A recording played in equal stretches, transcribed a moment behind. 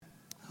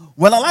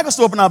Well, I'd like us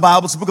to open our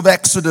Bibles to the book of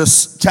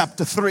Exodus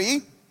chapter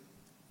 3.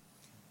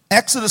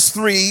 Exodus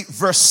 3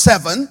 verse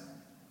 7.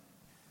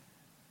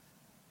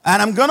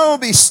 And I'm going to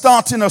be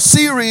starting a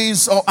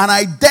series, or an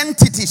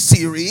identity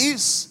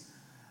series.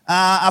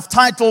 I've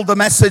titled the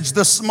message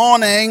this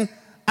morning,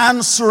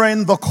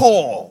 Answering the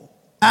Call.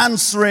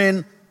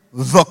 Answering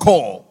the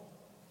Call.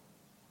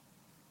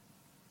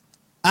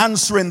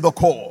 Answering the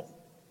Call.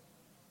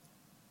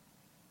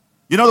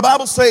 You know, the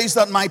Bible says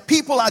that my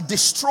people are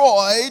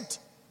destroyed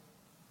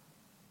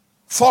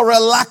for a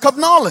lack of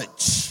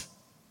knowledge.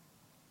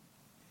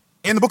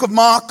 In the book of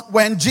Mark,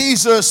 when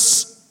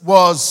Jesus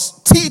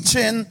was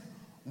teaching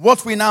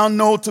what we now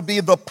know to be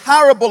the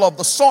parable of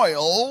the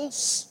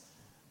soils,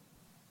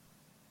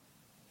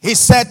 he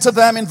said to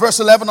them in verse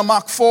 11 of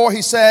Mark 4,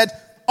 he said,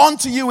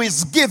 unto you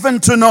is given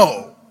to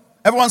know.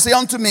 Everyone say,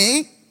 unto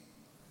me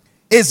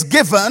is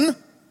given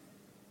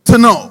to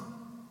know.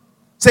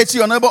 Say to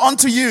your neighbor,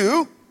 unto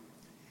you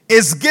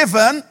is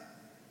given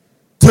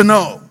to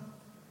know.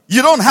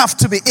 You don't have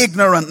to be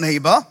ignorant,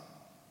 neighbor.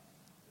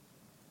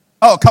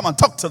 Oh, come on,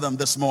 talk to them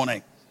this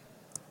morning.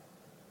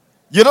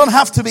 You don't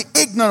have to be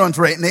ignorant,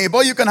 right,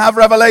 neighbor. You can have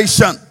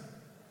revelation.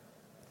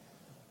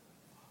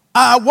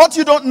 What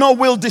you don't know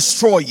will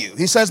destroy you.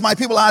 He says, my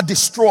people are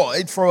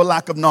destroyed for a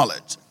lack of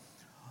knowledge.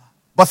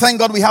 But thank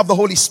God we have the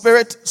Holy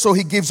Spirit, so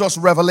he gives us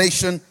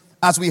revelation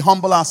as we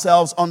humble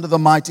ourselves under the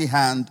mighty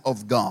hand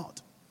of God.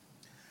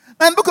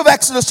 Now, in the book of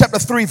Exodus chapter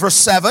 3 verse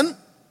 7,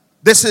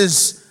 this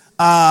is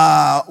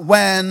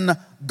when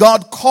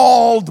God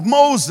called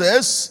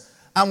Moses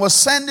and was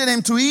sending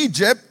him to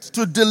Egypt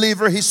to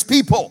deliver his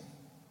people.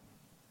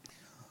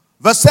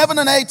 Verse 7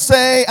 and 8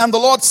 say, and the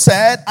Lord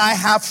said, I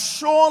have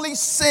surely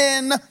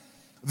seen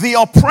the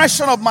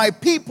oppression of my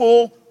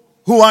people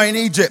who are in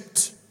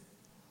Egypt.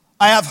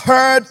 I have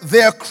heard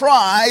their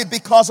cry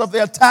because of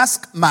their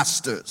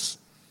taskmasters.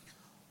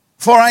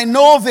 For I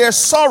know their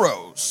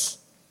sorrows.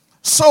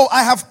 So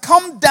I have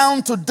come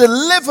down to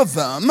deliver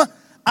them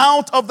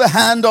out of the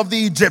hand of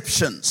the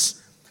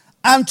Egyptians,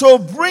 and to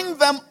bring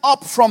them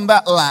up from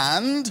that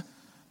land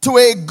to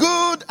a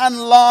good and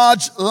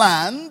large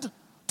land,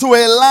 to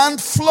a land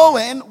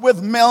flowing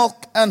with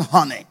milk and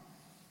honey,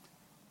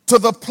 to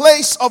the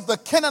place of the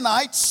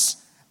Canaanites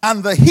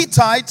and the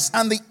Hittites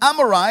and the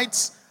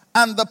Amorites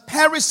and the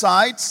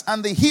Perizzites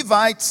and the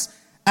Hivites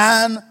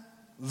and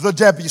the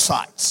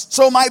Jebusites.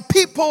 So my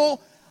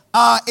people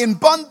are in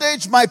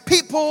bondage, my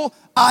people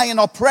are in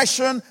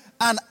oppression,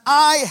 and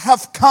I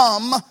have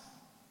come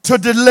to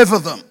deliver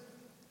them.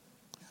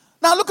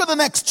 Now look at the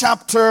next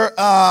chapter,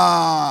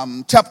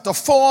 chapter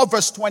 4,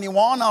 verse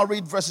 21. I'll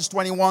read verses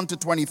 21 to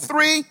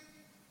 23.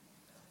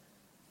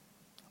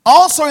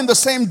 Also in the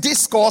same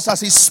discourse, as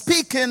he's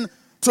speaking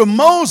to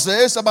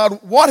Moses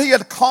about what he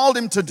had called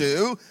him to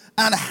do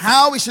and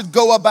how he should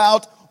go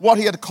about what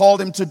he had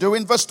called him to do.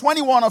 In verse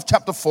 21 of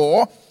chapter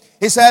 4,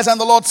 he says, and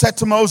the Lord said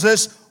to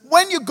Moses,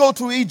 when you go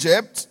to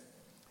Egypt,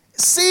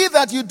 see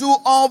that you do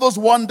all those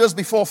wonders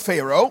before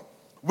Pharaoh,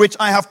 which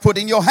I have put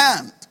in your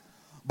hand.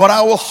 But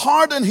I will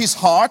harden his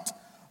heart,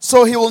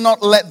 so he will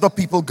not let the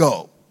people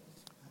go.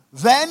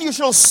 Then you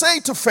shall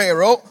say to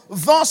Pharaoh,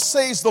 thus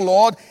says the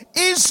Lord,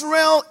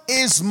 Israel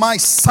is my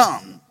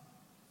son,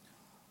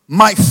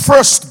 my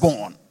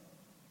firstborn.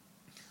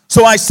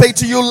 So I say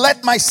to you,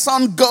 let my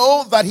son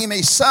go, that he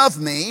may serve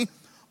me.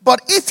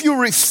 But if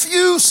you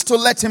refuse to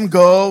let him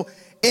go,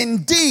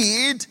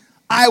 indeed,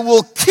 I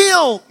will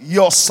kill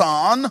your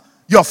son,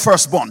 your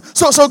firstborn.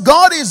 So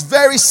God is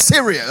very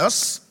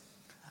serious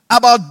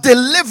about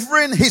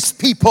delivering his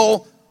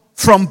people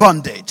from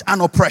bondage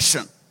and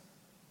oppression.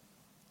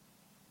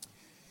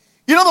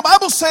 You know, the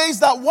Bible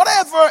says that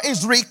whatever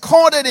is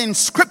recorded in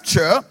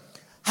Scripture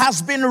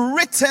has been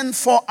written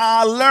for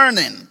our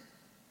learning.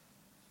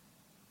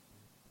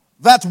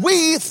 That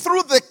we,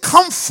 through the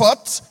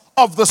comfort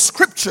of the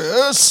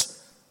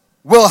Scriptures,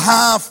 will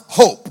have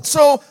hope.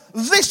 So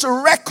this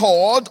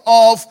record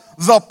of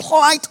the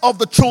plight of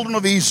the children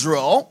of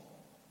Israel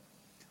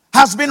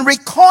has been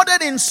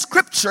recorded in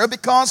Scripture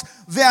because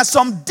there are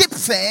some deep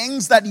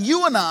things that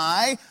you and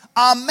I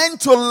are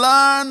meant to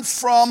learn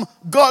from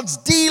God's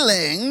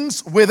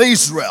dealings with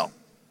Israel.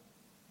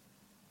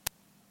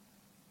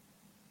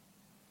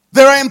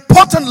 There are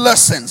important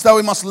lessons that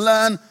we must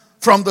learn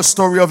from the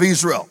story of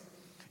Israel.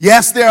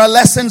 Yes, there are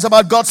lessons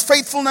about God's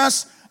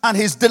faithfulness and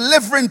his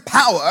delivering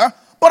power,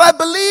 but I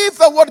believe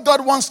that what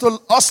God wants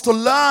us to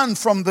learn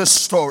from this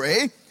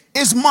story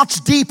is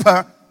much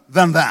deeper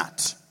than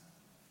that.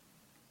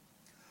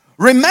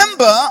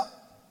 Remember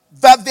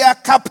that their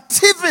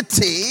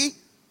captivity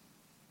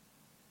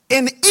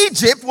in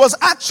Egypt was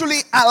actually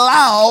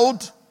allowed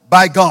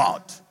by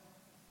God.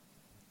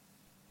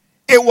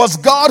 It was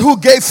God who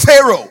gave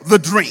Pharaoh the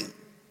dream.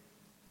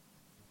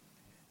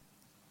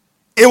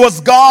 It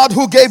was God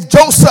who gave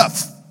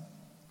Joseph,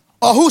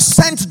 or who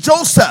sent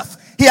Joseph.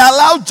 He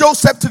allowed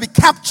Joseph to be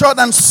captured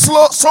and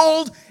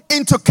sold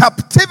into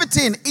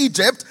captivity in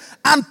Egypt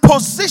and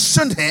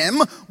positioned him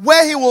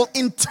where he will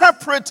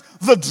interpret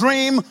the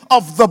dream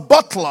of the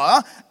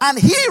butler. And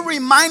he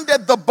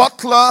reminded the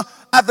butler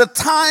at the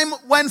time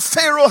when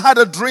Pharaoh had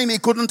a dream he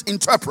couldn't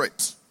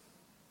interpret.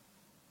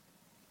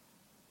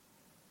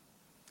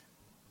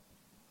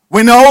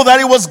 We know that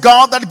it was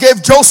God that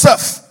gave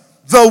Joseph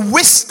the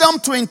wisdom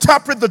to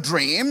interpret the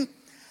dream,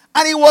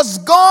 and it was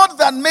God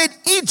that made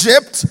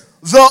Egypt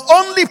the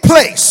only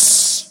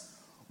place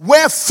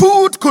where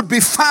food could be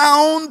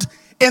found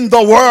in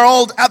the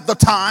world at the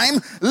time,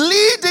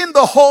 leading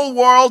the whole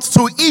world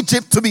to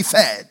Egypt to be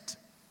fed.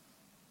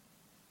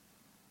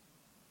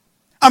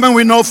 I mean,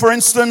 we know, for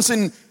instance,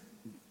 in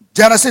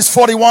Genesis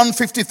 41,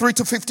 53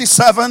 to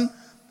 57,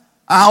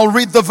 I'll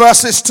read the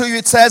verses to you.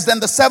 It says, "Then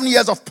the 7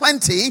 years of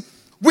plenty,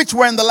 which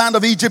were in the land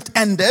of Egypt,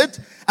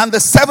 ended, and the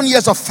 7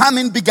 years of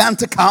famine began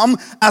to come,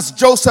 as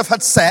Joseph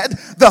had said.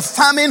 The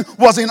famine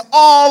was in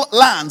all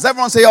lands."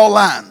 Everyone say all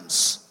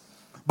lands.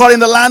 "But in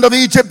the land of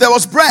Egypt there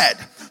was bread.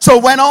 So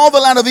when all the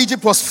land of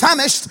Egypt was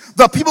famished,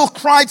 the people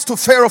cried to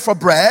Pharaoh for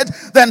bread.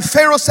 Then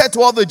Pharaoh said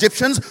to all the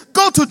Egyptians,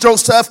 'Go to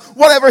Joseph,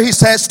 whatever he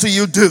says to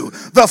you, do.'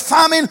 The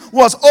famine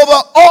was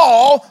over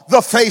all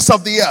the face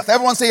of the earth."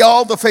 Everyone say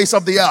all the face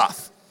of the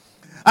earth.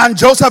 "And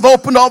Joseph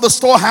opened all the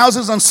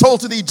storehouses and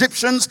sold to the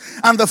Egyptians,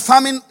 and the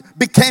famine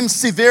became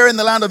severe in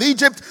the land of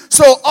Egypt.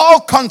 So all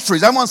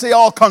countries," everyone say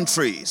all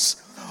countries.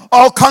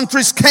 "All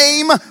countries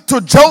came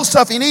to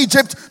Joseph in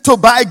Egypt to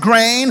buy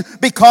grain,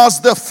 because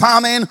the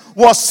famine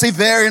was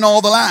severe in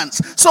all the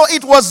lands." So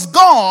it was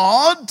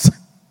God,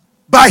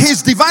 by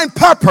his divine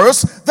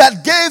purpose,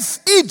 that gave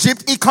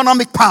Egypt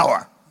economic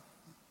power.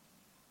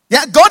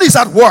 Yeah, God is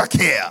at work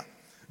here.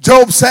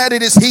 Job said,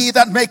 "It is he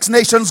that makes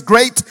nations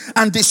great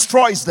and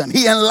destroys them.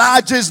 He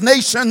enlarges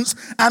nations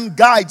and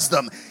guides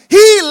them."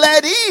 He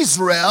led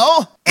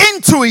Israel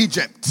into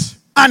Egypt,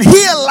 and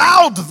he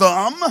allowed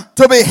them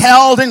to be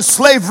held in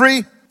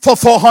slavery for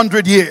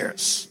 400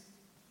 years.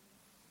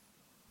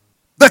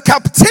 The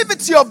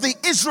captivity of the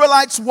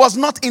Israelites was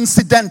not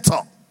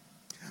incidental,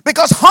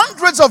 because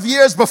hundreds of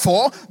years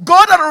before,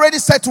 God had already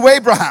said to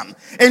Abraham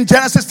in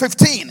Genesis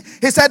 15,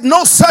 he said,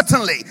 "Know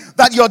certainly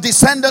that your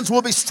descendants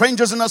will be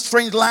strangers in a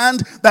strange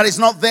land that is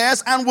not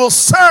theirs, and will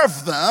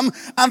serve them,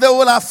 and they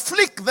will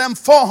afflict them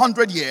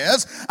 400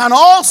 years. And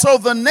also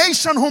the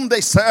nation whom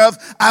they serve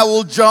I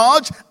will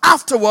judge.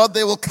 Afterward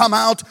they will come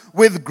out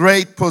with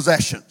great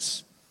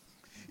possessions."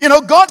 You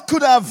know, God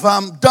could have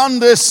done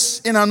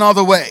this in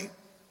another way.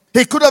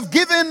 He could have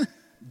given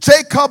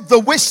Jacob the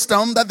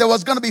wisdom that there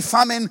was going to be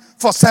famine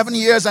for 7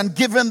 years and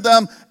given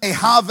them a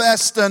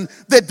harvest, and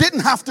they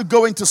didn't have to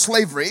go into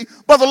slavery,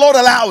 but the Lord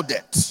allowed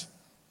it.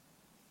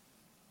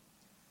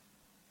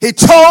 He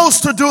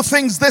chose to do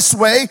things this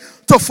way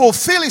to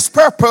fulfill his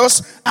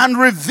purpose and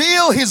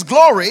reveal his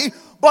glory.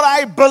 But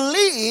I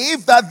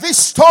believe that this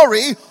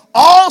story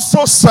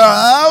also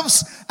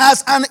serves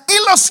as an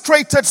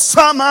illustrated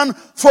sermon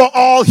for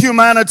all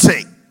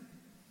humanity.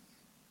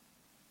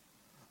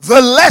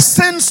 The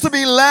lessons to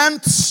be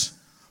learnt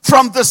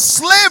from the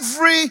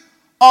slavery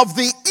of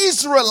the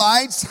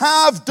Israelites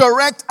have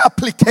direct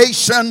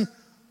application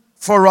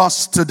for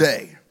us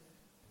today.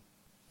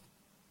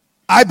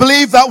 I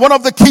believe that one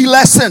of the key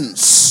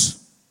lessons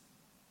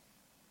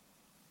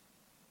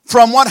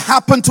from what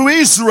happened to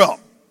Israel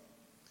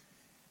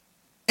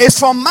is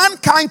for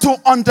mankind to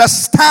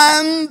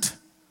understand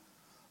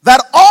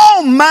that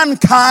all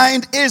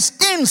mankind is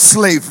in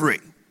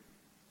slavery.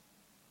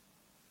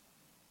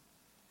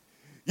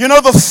 You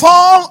know, the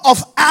fall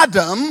of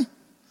Adam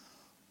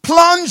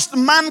plunged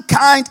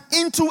mankind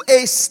into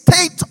a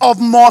state of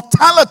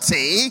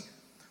mortality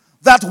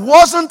that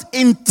wasn't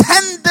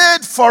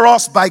intended for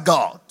us by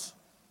God.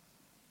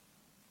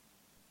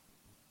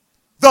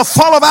 The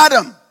fall of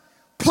Adam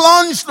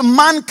plunged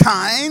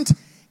mankind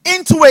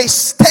into a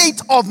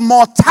state of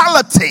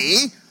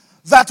mortality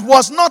that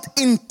was not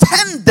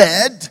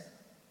intended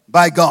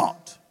by God.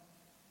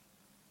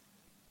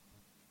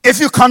 If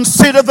you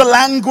consider the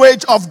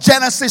language of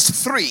Genesis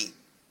 3,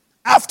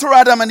 after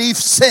Adam and Eve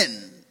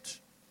sinned,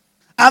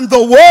 and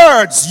the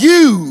words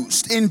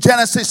used in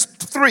Genesis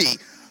 3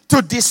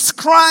 to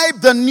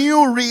describe the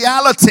new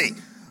reality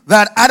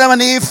that Adam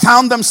and Eve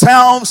found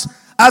themselves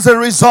as a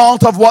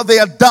result of what they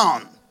had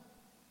done,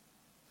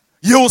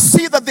 you'll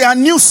see that their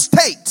new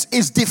state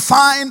is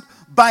defined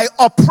by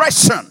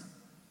oppression,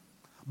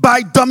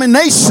 by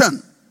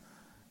domination,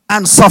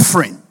 and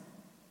suffering.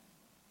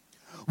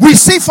 We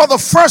see for the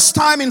first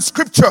time in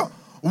Scripture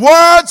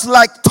words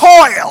like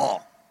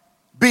toil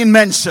being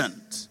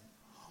mentioned,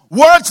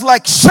 words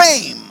like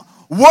shame,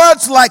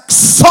 words like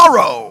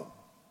sorrow,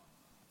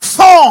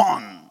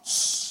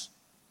 thorns,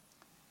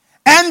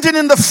 ending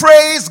in the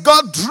phrase,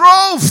 God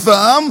drove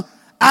them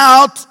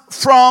out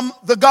from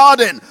the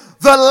garden.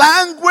 The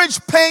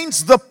language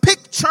paints the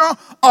picture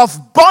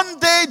of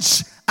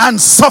bondage and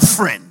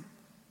suffering.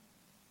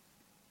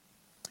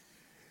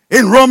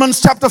 In Romans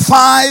chapter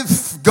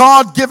 5,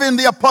 God giving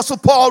the Apostle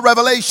Paul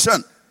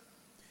revelation.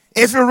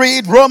 If you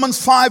read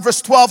Romans 5 verse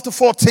 12 to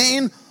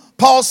 14,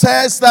 Paul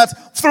says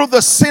that through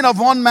the sin of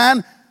one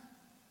man,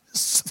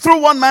 through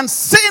one man,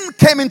 sin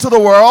came into the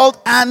world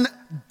and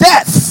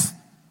death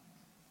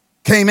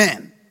came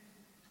in.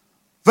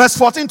 Verse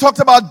 14 talked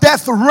about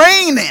death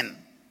reigning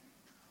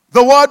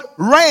The word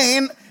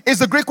reign is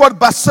the Greek word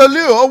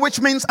basileio,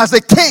 which means as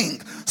a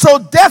king. So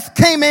death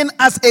came in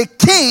as a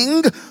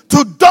king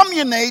to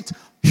dominate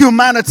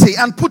humanity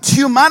and put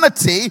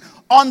humanity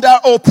under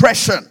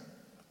oppression.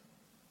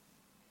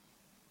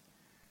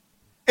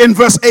 In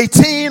verse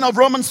 18 of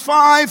Romans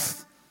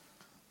 5,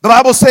 the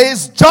Bible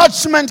says,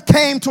 judgment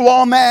came to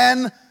all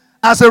men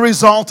as a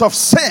result of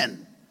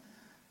sin.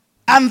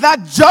 And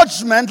that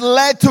judgment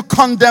led to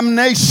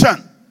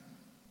condemnation.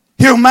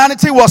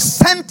 Humanity was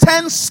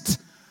sentenced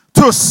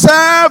to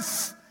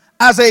serve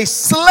as a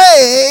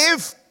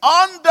slave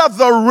under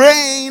the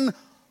reign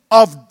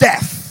of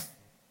death.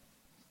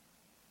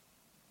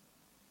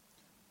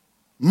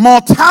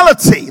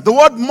 Mortality, the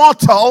word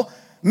mortal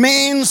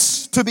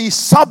means to be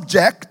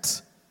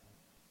subject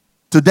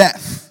to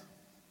death.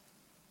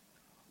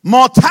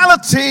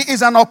 Mortality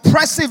is an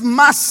oppressive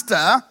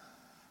master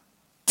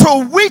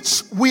to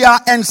which we are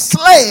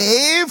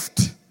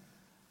enslaved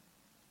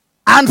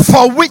and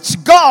for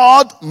which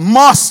God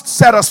must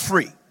set us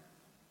free.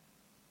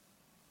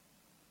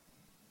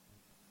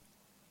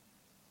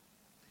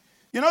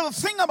 You know, the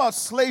thing about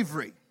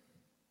slavery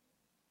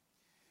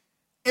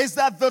is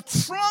that the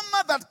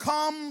trauma that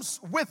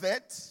comes with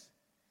it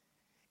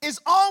is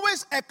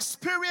always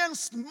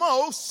experienced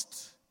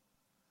most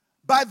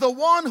by the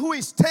one who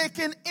is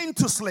taken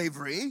into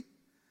slavery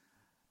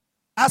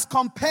as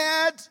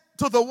compared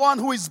to the one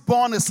who is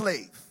born a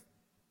slave.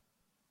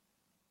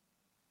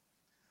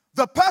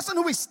 The person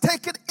who is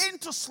taken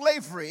into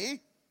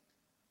slavery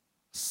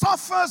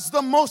suffers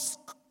the most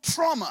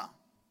trauma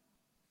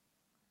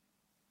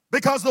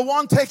because the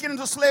one taken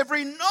into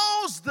slavery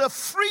knows the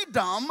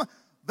freedom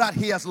that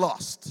he has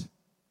lost.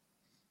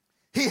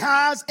 He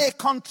has a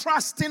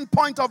contrasting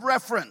point of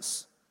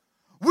reference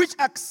which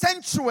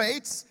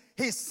accentuates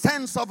his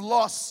sense of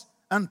loss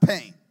and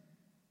pain.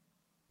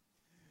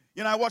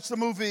 You know, I watched a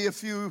movie a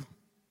few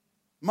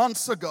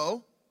months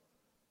ago,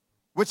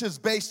 which is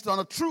based on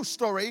a true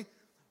story.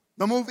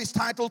 The movie is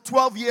titled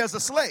 12 Years a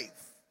Slave.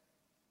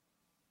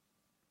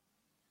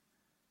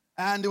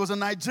 And there was a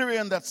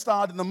Nigerian that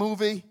starred in the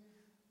movie,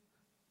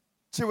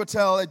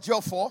 Chiwetel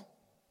Ejiofor.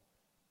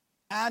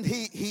 And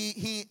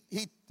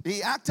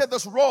he acted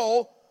this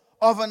role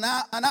of an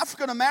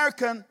African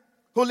American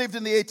who lived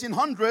in the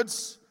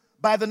 1800s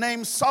by the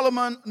name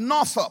Solomon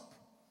Northup.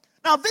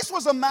 Now, this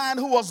was a man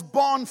who was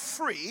born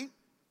free.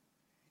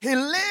 He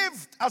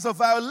lived as a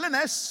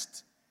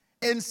violinist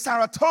in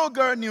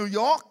Saratoga, New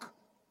York.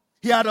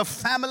 He had a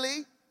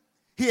family.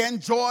 He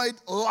enjoyed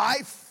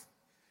life.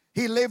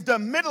 He lived a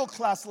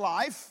middle-class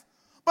life.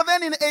 But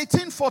then in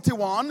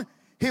 1841,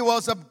 he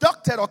was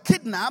abducted or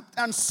kidnapped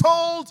and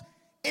sold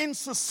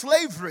into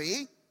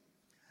slavery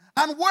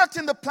and worked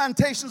in the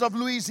plantations of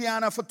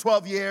Louisiana for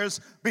 12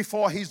 years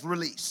before his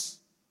release.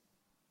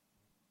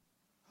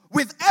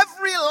 With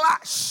every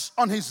lash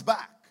on his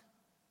back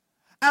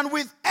and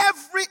with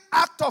every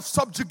act of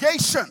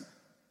subjugation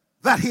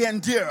that he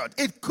endured,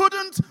 it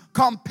couldn't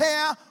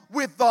compare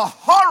with the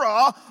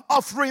horror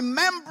of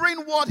remembering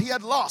what he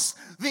had lost.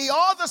 The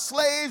other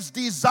slaves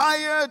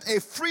desired a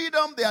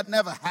freedom they had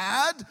never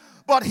had,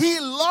 but he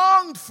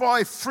longed for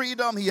a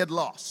freedom he had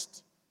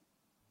lost.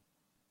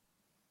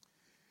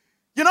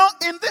 You know,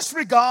 in this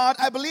regard,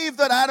 I believe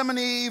that Adam and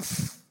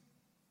Eve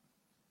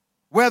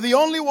were the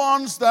only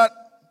ones that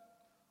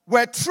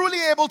were truly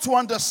able to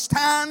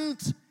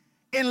understand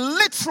in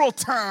literal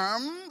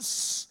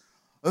terms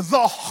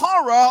the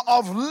horror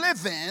of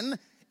living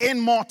in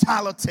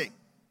mortality.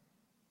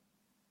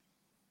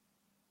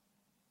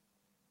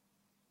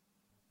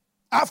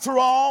 After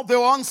all, they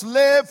once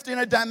lived in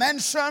a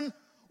dimension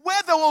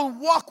where they will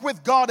walk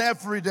with God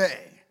every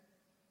day.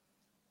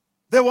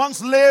 They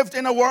once lived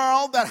in a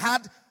world that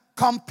had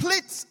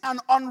complete and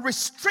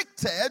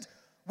unrestricted,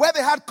 where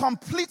they had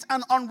complete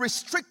and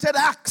unrestricted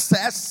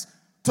access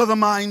to the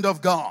mind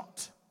of God.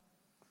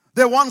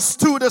 They once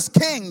stood as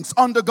kings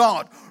under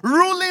God,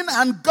 ruling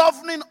and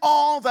governing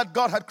all that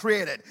God had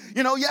created.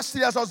 You know,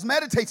 yesterday as I was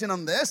meditating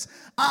on this,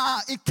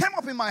 it came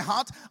up in my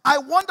heart. I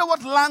wonder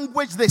what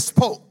language they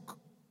spoke.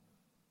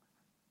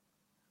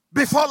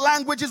 Before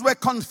languages were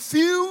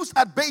confused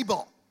at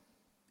Babel,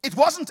 it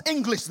wasn't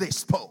English they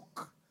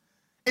spoke.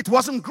 It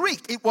wasn't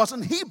Greek. It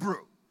wasn't Hebrew.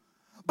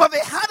 But they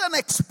had an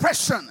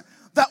expression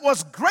that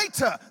was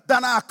greater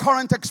than our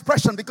current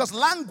expression, because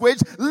language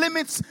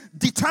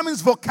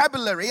determines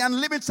vocabulary and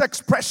limits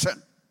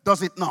expression,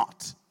 does it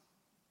not?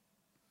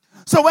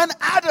 So when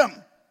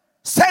Adam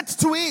said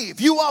to Eve,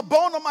 "You are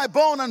bone of my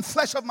bone and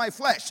flesh of my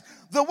flesh,"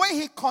 the way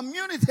he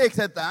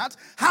communicated that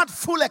had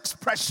full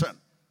expression.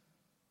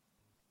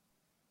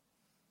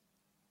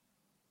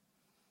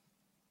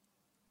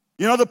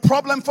 You know, the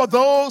problem for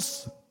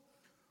those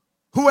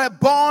who were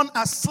born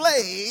as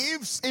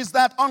slaves is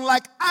that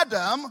unlike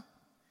Adam,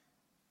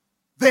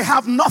 they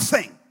have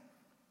nothing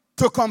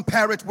to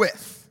compare it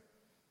with,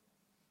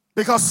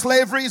 because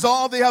slavery is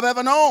all they have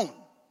ever known.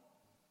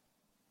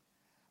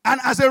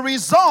 And as a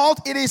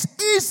result, it is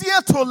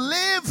easier to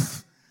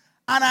live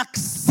and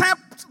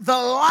accept the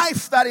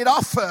life that it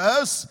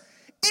offers,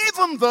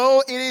 even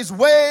though it is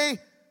way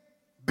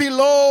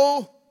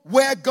below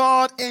where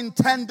God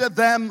intended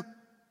them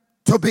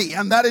to be.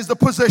 And that is the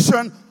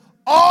position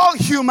all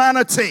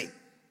humanity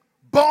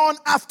born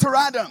after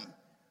Adam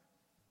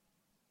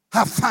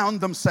have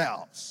found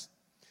themselves.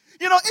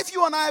 You know, if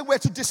you and I were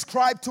to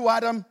describe to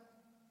Adam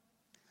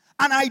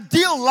an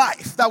ideal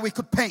life that we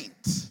could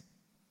paint,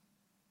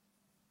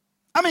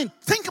 I mean,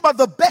 think about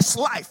the best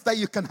life that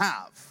you can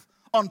have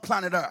on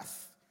planet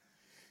Earth.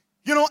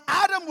 You know,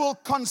 Adam will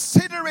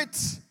consider it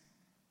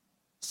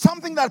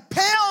something that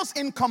pales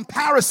in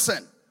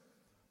comparison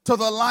to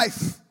the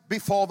life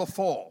before the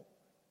fall.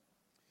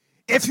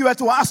 If you were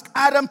to ask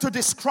Adam to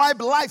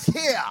describe life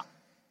here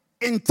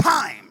in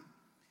time,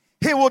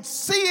 he would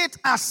see it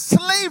as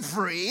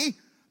slavery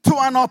to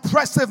an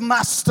oppressive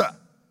master.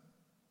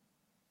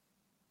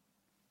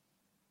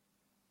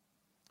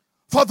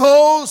 For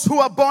those who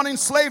are born in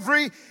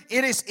slavery,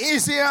 it is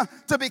easier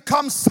to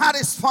become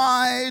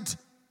satisfied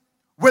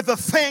with the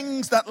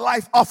things that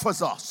life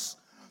offers us,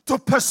 to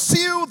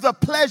pursue the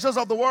pleasures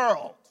of the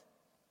world.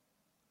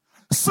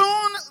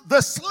 Soon,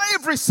 the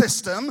slavery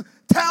system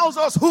tells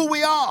us who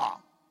we are.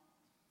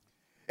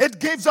 It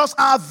gives us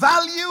our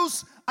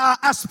values, our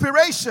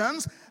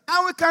aspirations,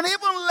 and we can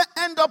even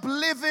end up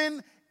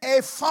living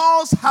a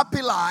false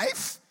happy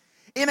life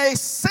in a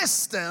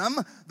system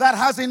that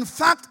has in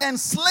fact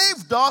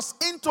enslaved us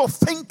into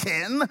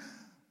thinking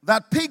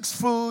that pig's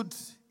food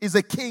is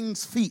a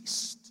king's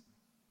feast.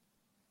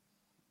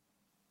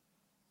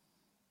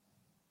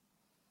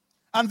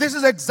 And this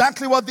is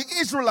exactly what the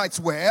Israelites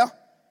were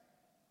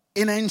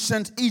in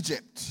ancient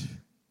Egypt.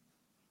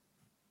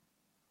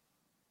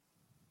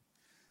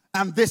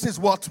 And this is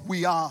what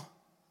we are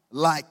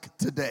like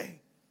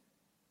today.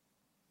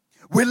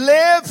 We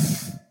live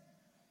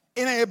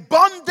in a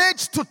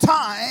bondage to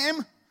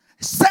time,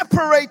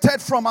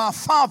 separated from our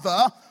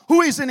Father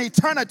who is in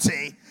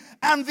eternity.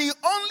 And the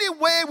only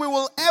way we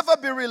will ever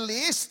be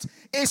released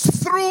is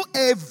through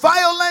a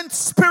violent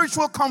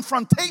spiritual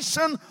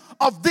confrontation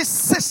of this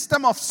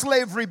system of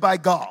slavery by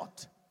God.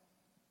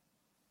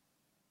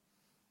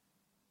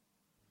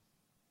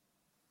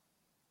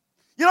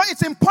 You know,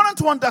 it's important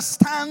to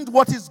understand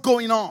what is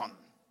going on.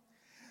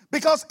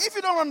 Because if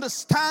you don't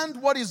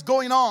understand what is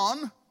going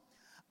on,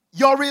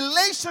 your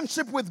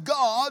relationship with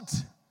God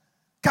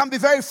can be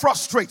very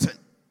frustrating.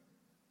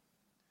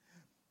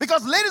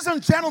 Because, ladies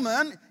and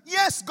gentlemen,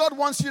 yes, God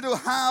wants you to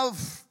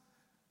have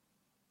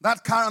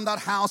that car and that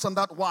house and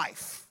that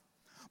wife.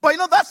 But you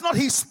know, that's not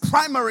his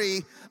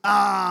primary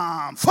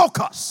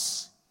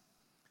focus.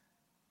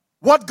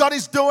 What God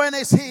is doing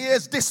is he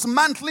is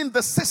dismantling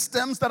the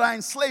systems that are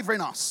enslaving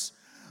us,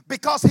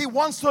 because he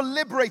wants to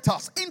liberate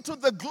us into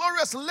the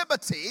glorious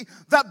liberty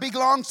that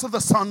belongs to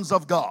the sons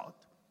of God.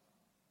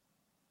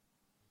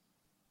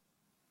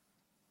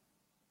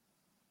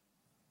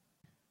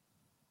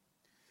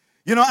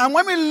 You know, and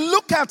when we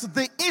look at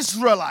the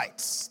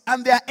Israelites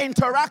and their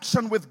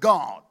interaction with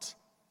God,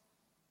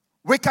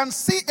 we can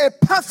see a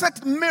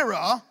perfect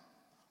mirror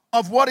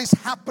of what is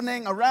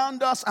happening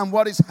around us and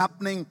what is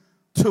happening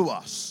to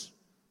us.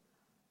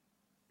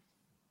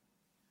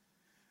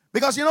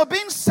 Because, you know,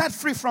 being set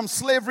free from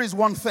slavery is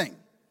one thing.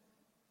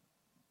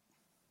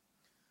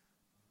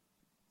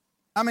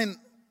 I mean,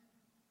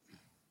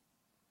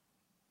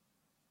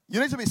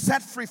 you need to be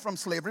set free from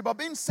slavery, but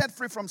being set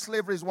free from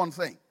slavery is one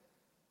thing.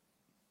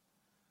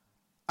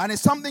 And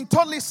it's something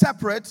totally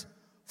separate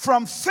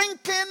from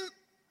thinking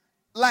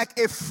like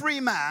a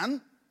free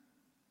man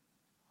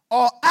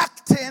or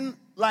acting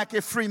like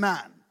a free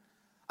man.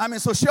 I mean,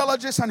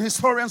 sociologists and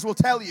historians will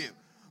tell you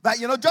that,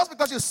 you know, just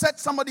because you set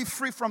somebody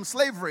free from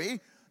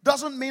slavery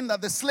doesn't mean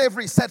that the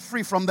slavery is set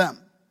free from them.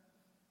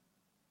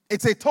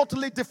 It's a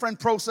totally different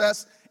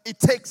process. It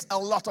takes a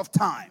lot of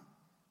time.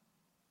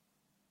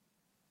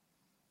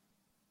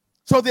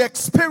 So the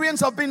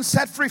experience of being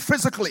set free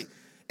physically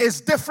is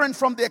different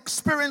from the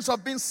experience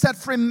of being set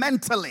free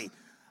mentally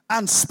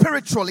and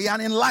spiritually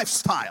and in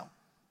lifestyle.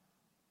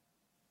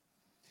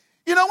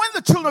 You know, when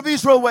the children of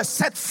Israel were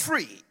set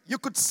free, you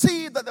could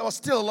see that there was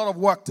still a lot of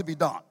work to be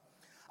done.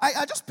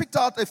 I just picked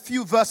out a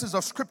few verses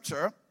of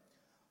scripture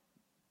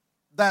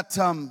that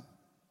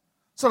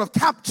sort of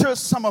captures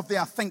some of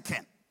their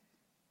thinking.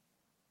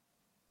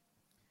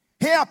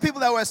 Here are people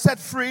that were set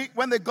free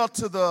when they got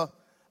to the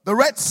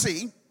Red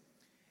Sea.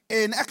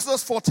 In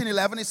Exodus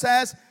 14:11, it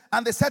says,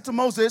 and they said to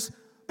Moses,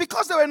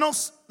 because there were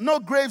no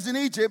graves in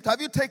Egypt,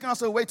 have you taken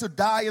us away to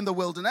die in the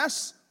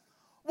wilderness?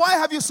 Why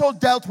have you so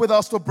dealt with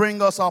us to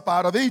bring us up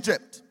out of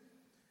Egypt?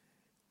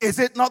 Is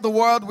it not the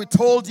word we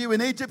told you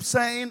in Egypt,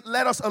 saying,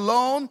 let us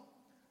alone,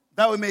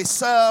 that we may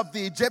serve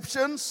the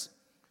Egyptians?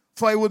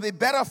 For it would be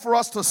better for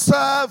us to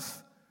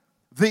serve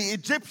the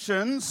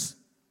Egyptians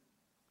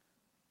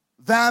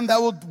than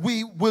that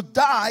we would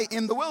die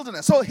in the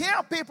wilderness. So here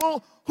are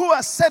people who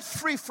are set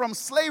free from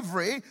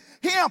slavery.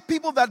 Here are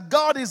people that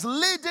God is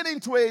leading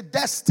into a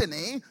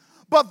destiny,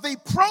 but the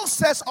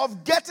process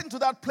of getting to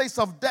that place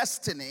of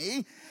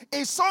destiny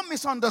is so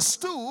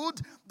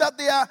misunderstood that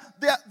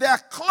they are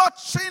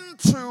clutching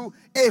to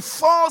a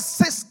false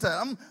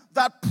system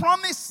that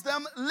promised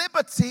them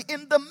liberty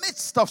in the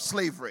midst of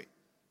slavery.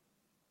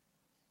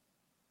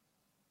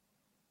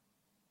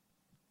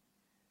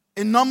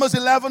 in Numbers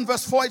 11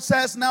 verse 4 it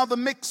says, now the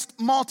mixed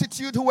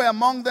multitude who were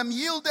among them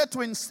yielded to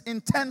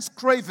intense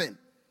craving.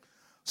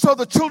 So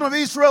the children of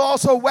Israel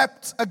also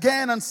wept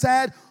again and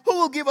said, who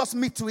will give us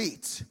meat to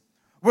eat?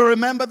 We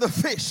remember the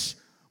fish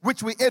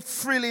which we ate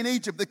freely in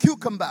Egypt, the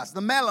cucumbers,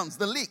 the melons,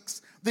 the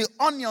leeks, the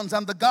onions,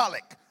 and the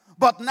garlic.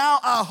 But now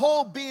our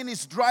whole being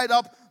is dried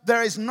up.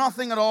 There is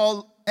nothing at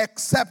all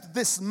except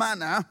this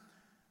manna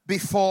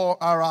before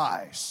our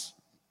eyes.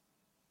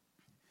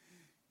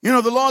 You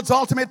know, the Lord's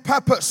ultimate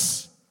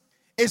purpose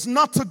is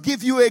not to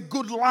give you a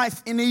good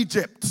life in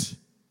Egypt.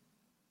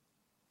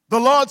 The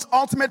Lord's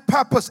ultimate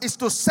purpose is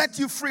to set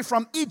you free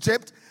from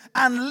Egypt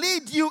and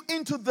lead you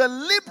into the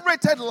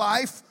liberated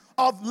life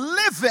of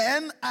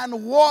living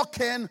and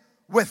walking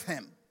with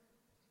Him.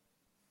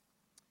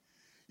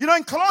 You know,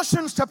 in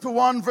Colossians chapter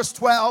 1 verse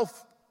 12,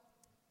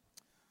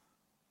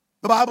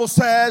 the Bible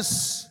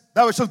says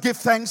that we shall give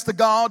thanks to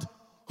God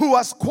who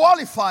has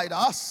qualified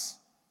us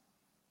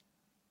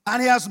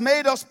and He has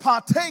made us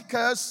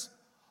partakers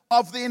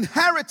of the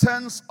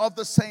inheritance of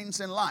the saints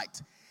in light.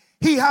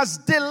 He has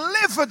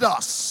delivered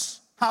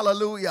us.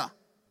 Hallelujah.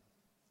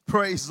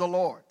 Praise the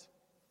Lord.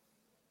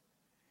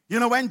 You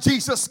know, when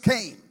Jesus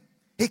came,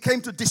 He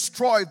came to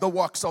destroy the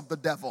works of the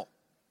devil.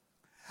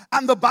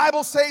 And the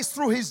Bible says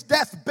through His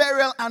death,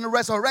 burial, and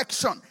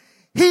resurrection,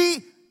 He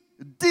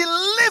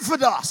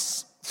delivered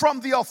us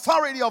from the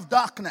authority of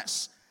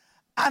darkness.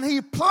 And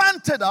He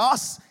planted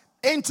us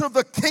into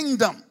the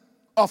kingdom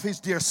of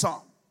His dear Son.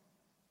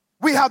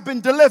 We have been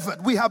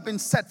delivered. We have been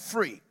set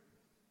free.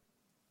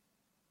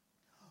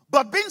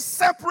 But being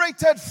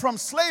separated from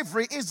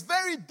slavery is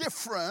very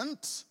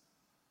different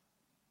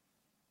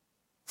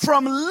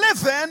from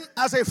living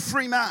as a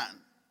free man.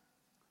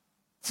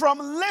 From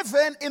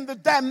living in the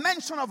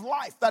dimension of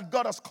life that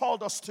God has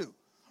called us to.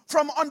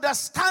 From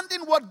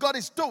understanding what God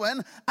is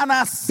doing and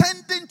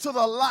ascending to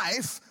the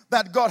life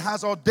that God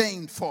has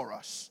ordained for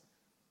us.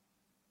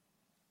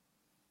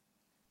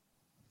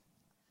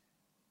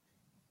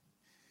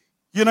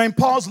 You know, in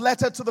Paul's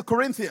letter to the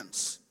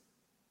Corinthians,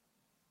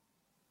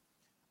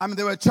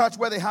 they were a church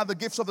where they had the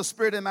gifts of the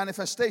Spirit in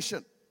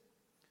manifestation.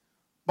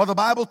 But the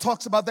Bible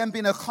talks about them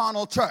being a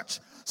carnal church.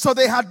 So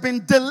they had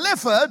been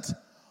delivered,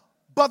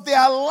 but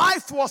their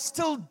life was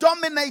still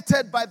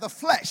dominated by the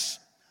flesh,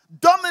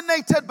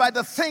 dominated by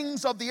the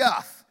things of the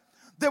earth.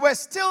 They were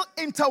still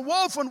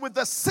interwoven with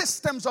the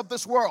systems of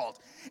this world.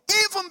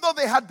 Even though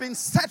they had been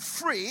set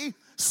free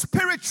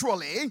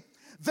spiritually,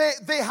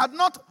 they had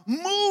not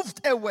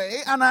moved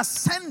away and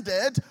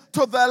ascended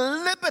to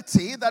the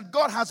liberty that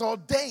God has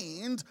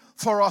ordained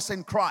for us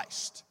in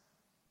Christ.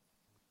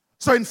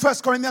 So in 1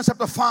 Corinthians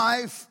chapter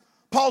 5,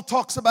 Paul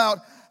talks about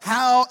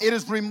how it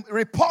is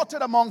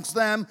reported amongst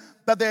them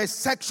that there is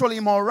sexual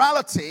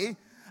immorality,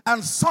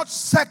 and such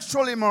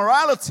sexual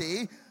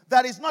immorality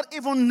that is not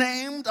even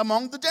named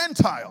among the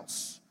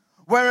Gentiles,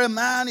 where a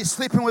man is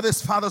sleeping with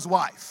his father's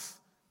wife.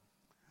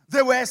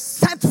 They were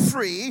set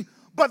free,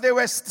 but they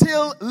were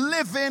still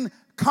living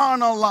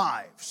carnal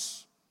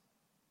lives.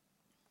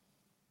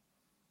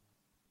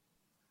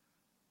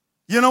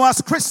 You know,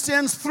 as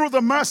Christians, through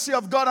the mercy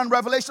of God and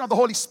revelation of the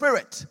Holy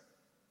Spirit,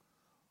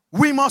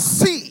 we must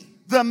see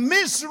the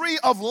misery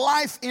of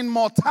life in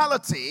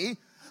mortality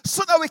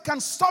so that we can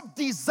stop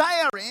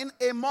desiring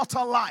a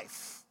mortal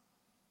life.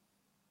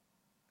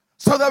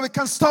 So that we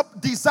can stop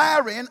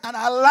desiring and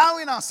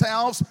allowing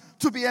ourselves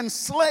to be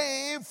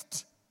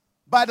enslaved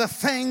by the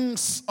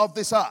things of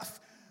this earth.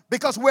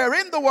 Because we're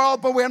in the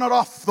world, but we're not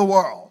of the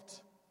world.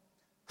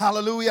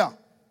 Hallelujah.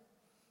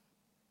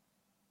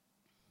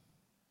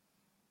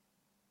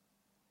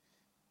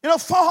 You know,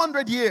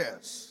 400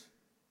 years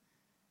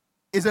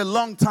is a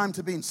long time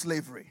to be in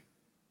slavery.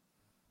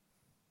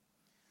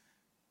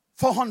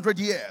 400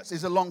 years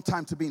is a long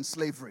time to be in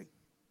slavery.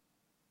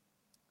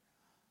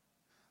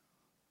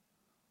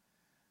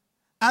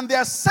 And there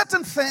are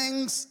certain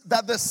things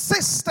that the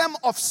system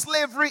of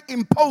slavery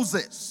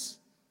imposes.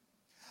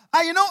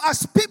 And you know,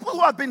 as people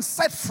who have been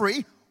set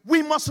free,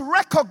 we must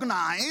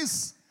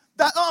recognize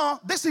that,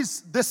 this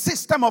is the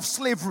system of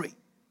slavery.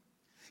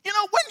 You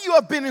know, when you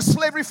have been in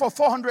slavery for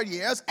 400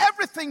 years,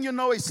 everything you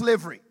know is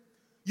slavery.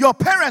 Your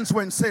parents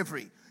were in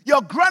slavery.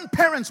 Your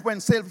grandparents were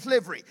in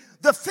slavery.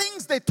 The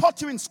things they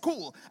taught you in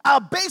school are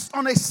based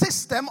on a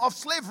system of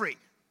slavery.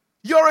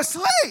 You're a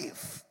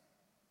slave.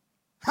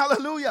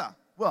 Hallelujah.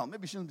 Well,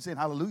 maybe you shouldn't be saying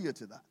hallelujah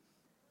to that.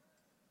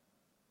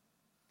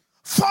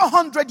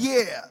 400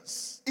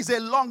 years is a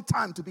long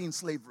time to be in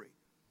slavery.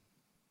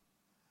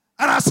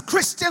 And as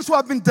Christians who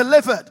have been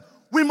delivered,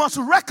 we must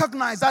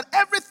recognize that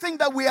everything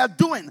that we are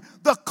doing,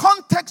 the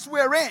context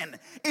we're in,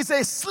 is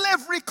a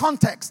slavery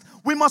context.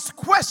 We must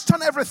question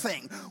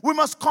everything. We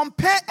must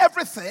compare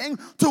everything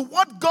to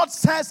what God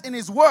says in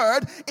His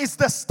Word is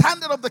the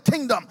standard of the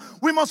kingdom.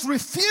 We must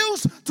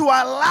refuse to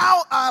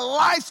allow our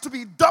lives to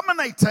be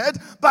dominated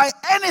by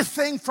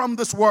anything from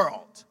this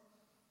world.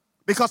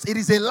 Because it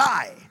is a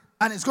lie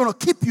and it's going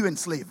to keep you in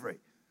slavery.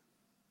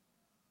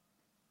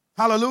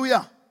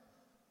 Hallelujah.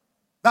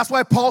 That's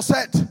why Paul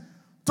said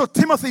to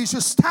Timothy, you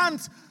should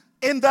stand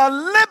in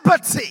the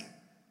liberty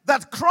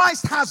that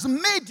Christ has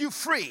made you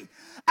free.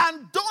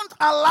 And don't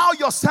allow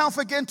yourself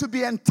again to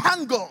be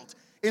entangled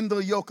in the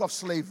yoke of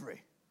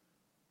slavery.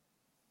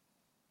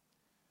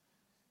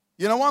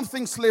 You know, one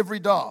thing slavery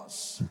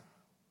does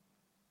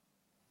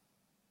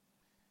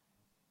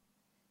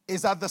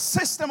is that the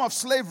system of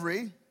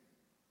slavery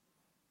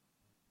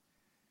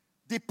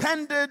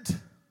depended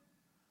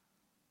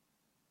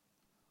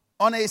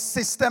on a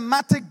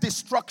systematic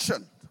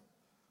destruction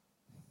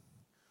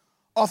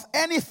of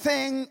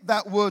anything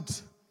that would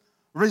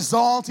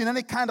result in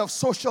any kind of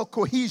social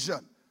cohesion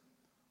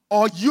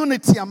or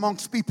unity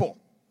amongst people.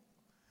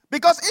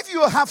 Because if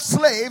you have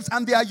slaves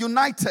and they are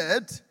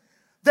united,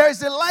 there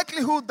is a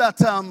likelihood that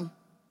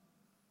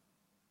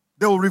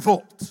they will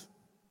revolt.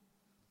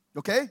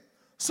 Okay?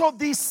 So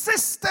the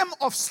system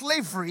of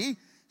slavery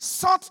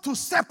sought to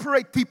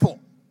separate people.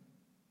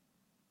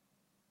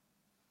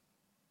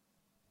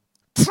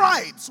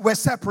 Tribes were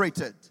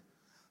separated.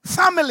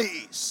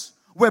 Families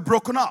were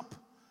broken up.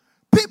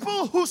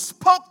 People who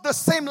spoke the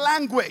same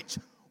language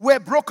were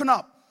broken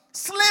up.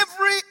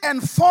 Slavery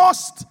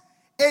enforced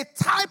a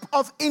type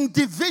of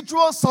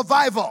individual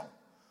survival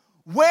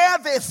where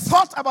they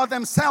thought about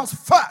themselves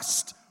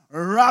first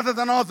rather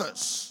than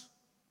others.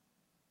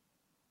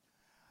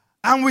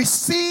 And we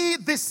see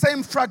this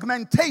same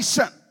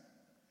fragmentation,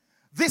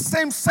 this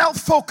same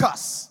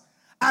self-focus,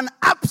 and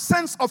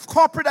absence of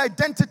corporate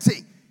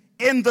identity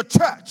in the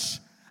church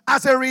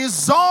as a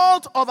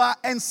result of our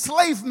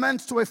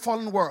enslavement to a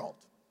fallen world.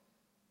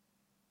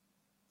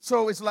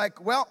 So it's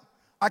like, well,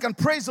 I can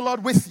praise the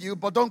Lord with you,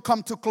 but don't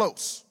come too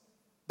close.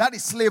 That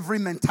is slavery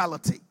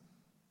mentality.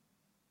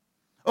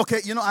 Okay,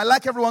 you know, I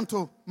like everyone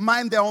to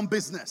mind their own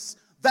business.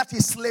 That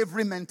is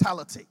slavery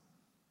mentality.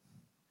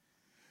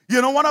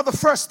 You know, one of the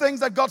first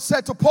things that God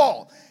said to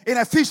Paul in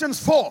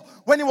Ephesians 4,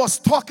 when he was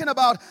talking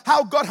about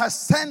how God has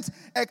sent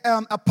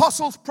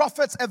apostles,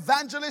 prophets,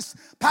 evangelists,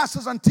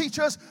 pastors, and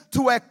teachers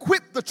to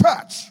equip the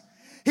church,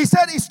 he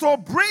said it's to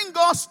bring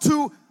us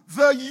to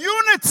the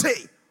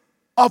unity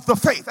of the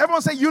faith.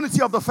 Everyone say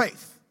unity of the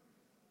faith.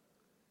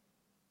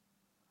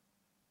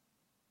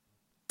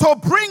 To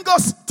bring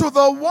us to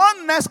the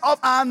oneness of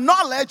our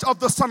knowledge of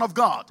the Son of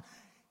God.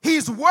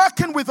 He's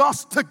working with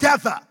us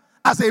together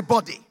as a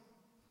body.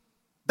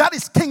 That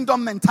is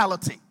kingdom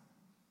mentality.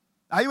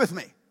 Are you with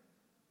me?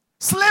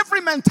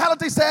 Slavery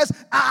mentality says,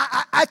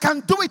 I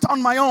can do it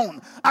on my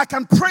own. I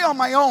can pray on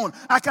my own.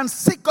 I can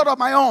seek God on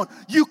my own.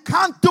 You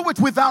can't do it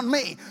without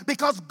me,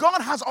 because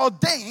God has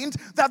ordained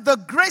that the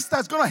grace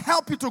that's going to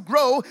help you to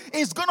grow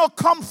is going to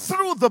come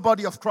through the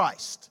body of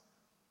Christ.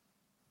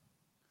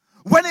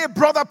 When a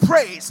brother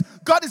prays,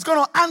 God is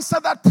going to answer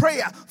that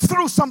prayer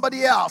through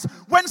somebody else.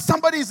 When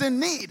somebody is in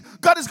need,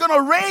 God is going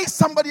to raise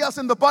somebody else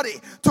in the body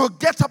to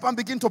get up and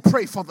begin to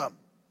pray for them.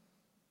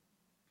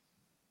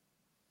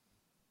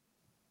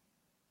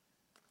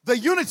 The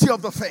unity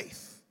of the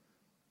faith.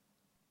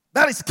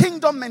 That is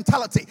kingdom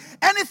mentality.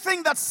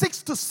 Anything that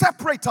seeks to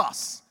separate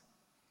us,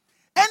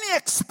 any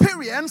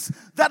experience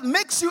that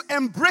makes you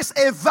embrace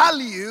a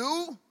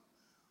value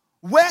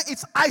where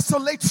it's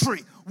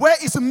isolatory, where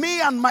it's me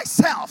and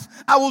myself,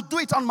 I will do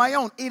it on my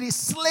own. It is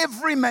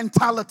slavery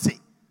mentality.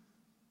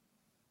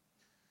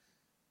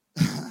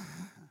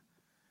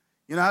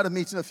 You know, I had a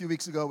meeting a few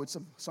weeks ago with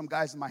some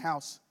guys in my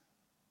house.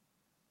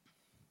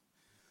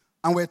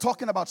 And we're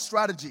talking about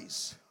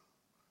strategies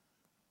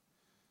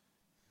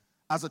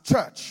as a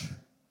church.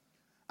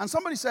 And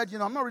somebody said, you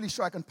know, I'm not really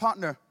sure I can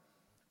partner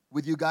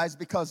with you guys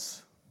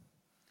because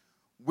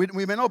we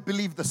may not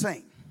believe the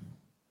same.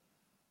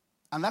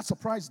 And that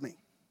surprised me.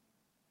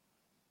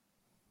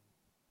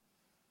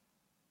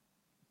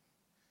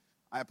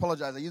 I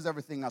apologize. I use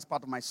everything as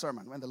part of my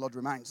sermon when the Lord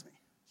reminds me.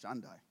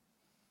 Shandai.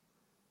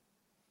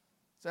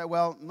 Say,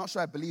 well, I'm not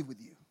sure I believe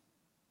with you.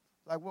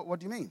 Like, what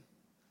do you mean?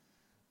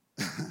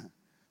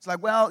 It's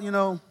like, well, you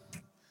know,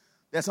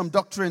 there's some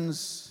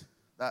doctrines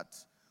that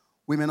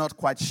we may not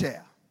quite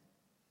share.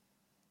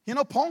 You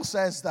know, Paul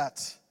says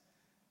that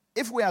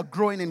if we are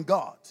growing in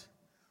God,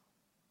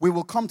 we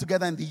will come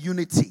together in the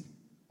unity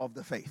of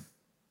the faith.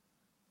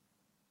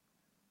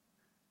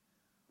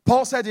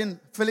 Paul said in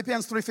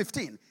Philippians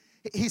 3:15,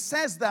 he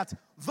says that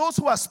those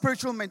who are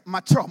spiritually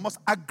mature must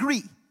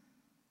agree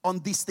on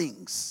these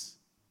things.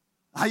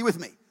 Are you with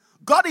me?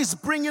 God is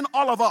bringing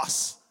all of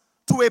us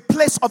to a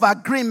place of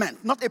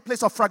agreement, not a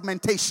place of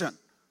fragmentation.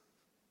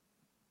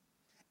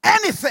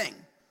 Anything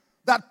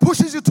that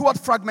pushes you toward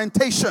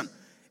fragmentation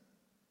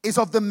is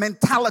of the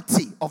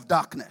mentality of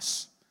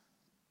darkness.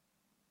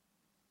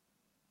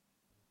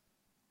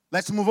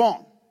 Let's move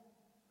on.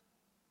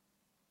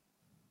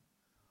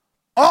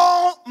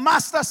 All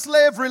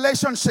master-slave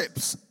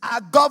relationships are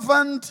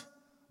governed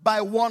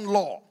by one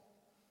law.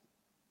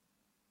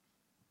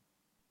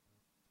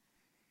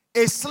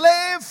 A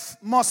slave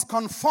must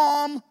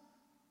conform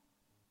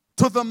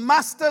to the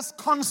master's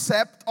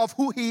concept of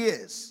who he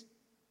is.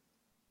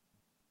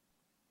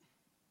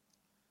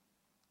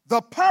 The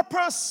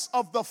purpose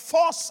of the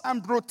force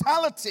and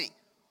brutality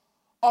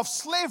of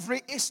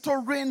slavery is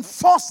to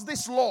reinforce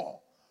this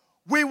law.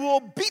 We will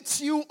beat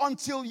you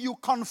until you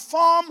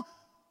conform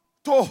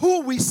to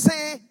who we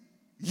say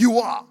you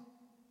are.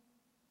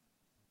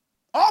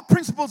 All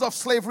principles of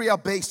slavery are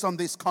based on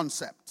this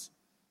concept.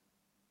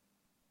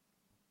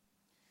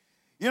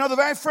 You know, the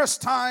very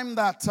first time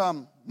that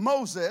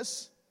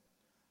Moses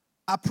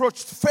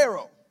approached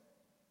Pharaoh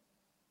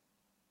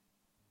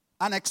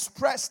and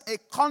expressed a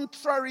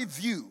contrary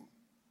view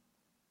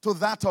to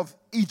that of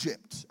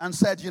Egypt and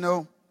said, you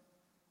know,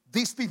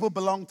 these people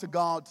belong to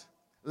God,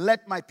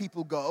 let my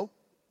people go.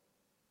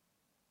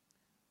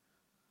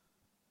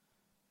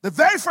 The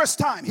very first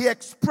time he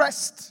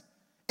expressed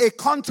a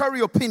contrary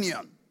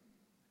opinion,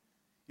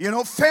 you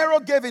know, Pharaoh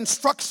gave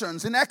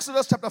instructions in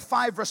Exodus chapter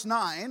 5 verse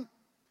 9.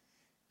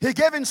 He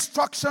gave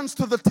instructions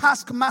to the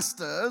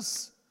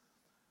taskmasters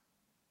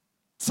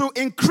to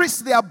increase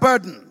their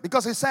burden,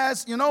 because he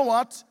says, you know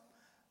what?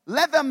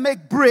 Let them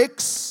make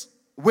bricks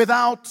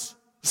without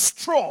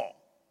straw.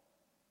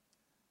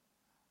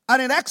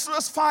 And in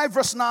Exodus 5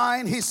 verse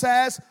 9, he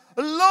says,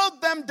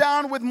 load them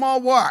down with more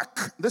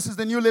work. This is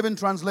the New Living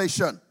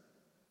Translation.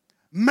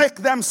 Make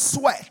them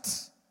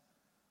sweat.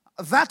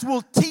 That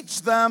will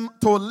teach them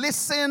to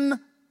listen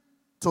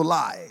to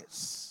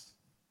lies.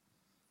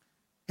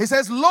 He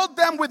says, load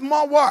them with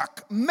more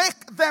work.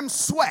 Make them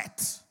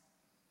sweat.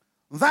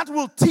 That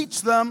will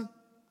teach them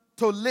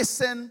to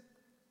listen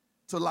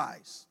to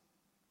lies.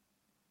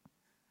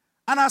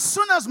 And as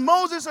soon as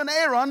Moses and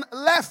Aaron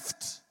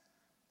left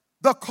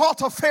the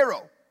court of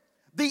Pharaoh,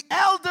 the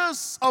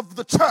elders of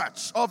the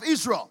church of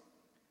Israel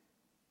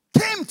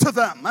came to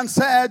them and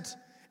said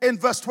in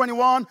verse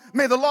 21,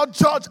 may the Lord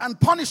judge and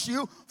punish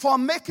you for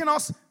making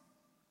us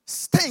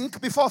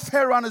stink before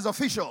Pharaoh and his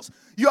officials.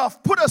 You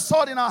have put a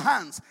sword in our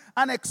hands,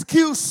 an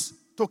excuse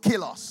to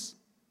kill us.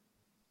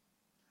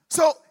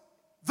 So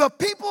the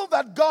people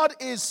that God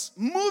is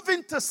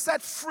moving to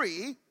set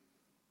free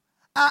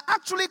are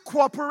actually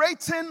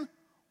cooperating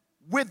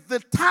with the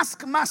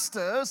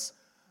taskmasters,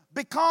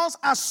 because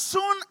as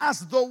soon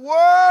as the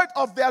word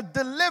of their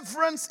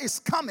deliverance is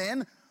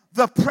coming,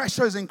 the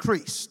pressure is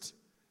increased.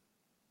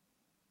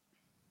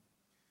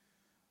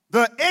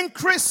 The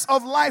increase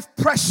of life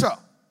pressure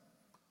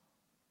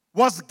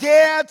was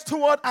geared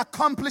toward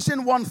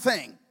accomplishing one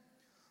thing: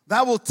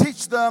 that will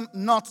teach them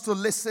not to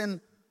listen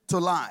to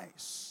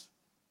lies.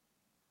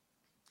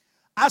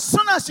 As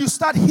soon as you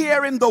start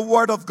hearing the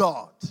word of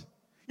God,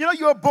 you know,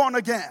 you're born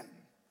again,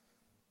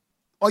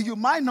 or you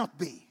might not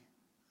be.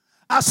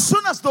 As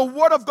soon as the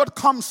word of God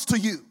comes to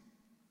you,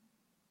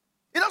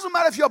 it doesn't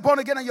matter if you're born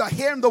again and you're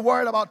hearing the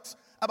word about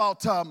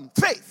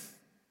faith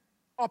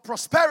or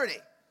prosperity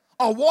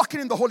or walking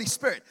in the Holy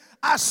Spirit.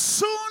 As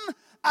soon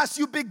as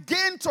you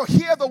begin to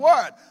hear the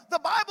word, the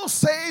Bible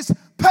says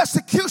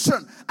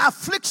persecution,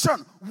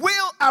 affliction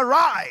will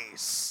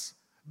arise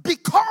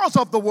because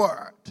of the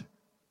word.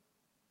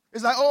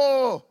 It's like,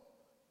 oh,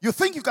 you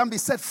think you can be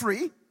set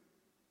free?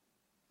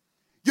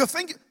 You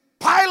think,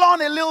 pile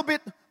on a little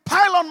bit,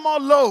 pile on more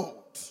load.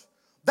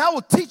 That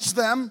will teach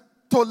them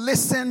to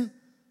listen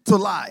to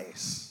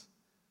lies.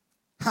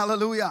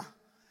 Hallelujah.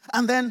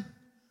 And then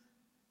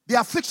the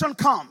affliction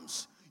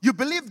comes. You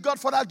believed God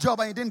for that job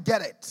and you didn't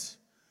get it.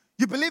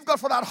 You believed God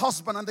for that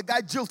husband and the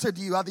guy jilted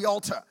you at the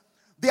altar.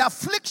 The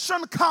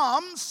affliction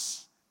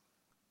comes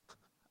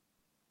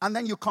and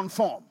then you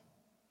conform.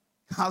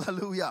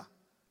 Hallelujah.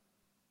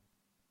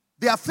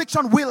 The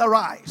affliction will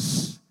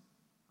arise.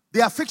 The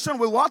affliction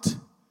will what?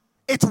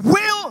 It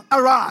will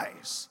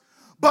arise.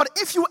 But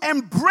if you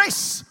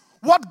embrace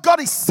what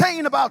God is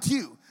saying about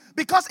you,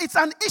 because it's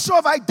an issue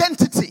of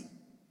identity.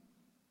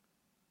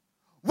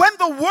 When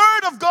the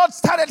word of God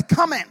started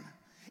coming,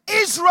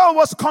 Israel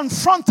was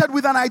confronted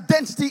with an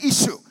identity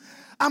issue.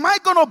 Am I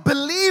going to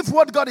believe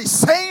what God is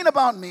saying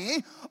about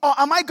me, or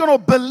am I going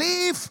to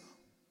believe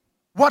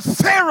what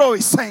Pharaoh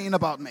is saying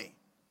about me?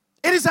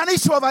 It is an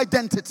issue of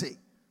identity.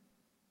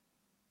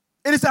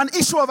 It is an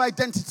issue of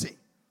identity.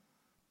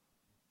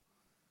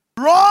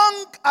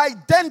 Wrong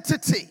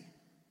identity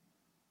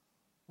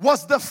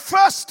was the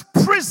first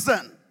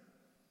prison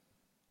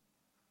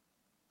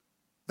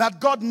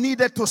that God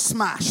needed to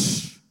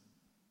smash.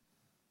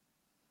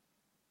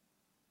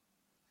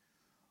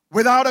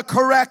 Without a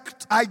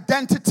correct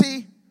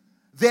identity,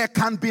 there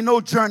can be no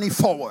journey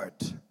forward.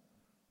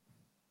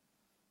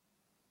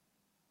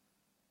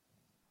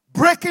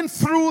 Breaking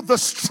through the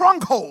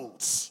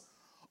strongholds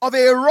of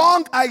a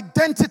wrong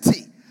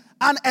identity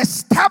and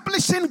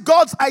establishing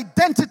God's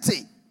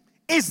identity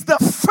is the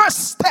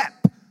first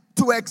step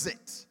to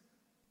exit.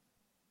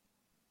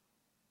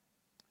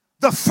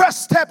 The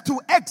first step to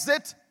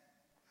exit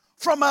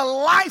from a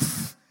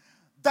life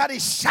that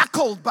is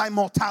shackled by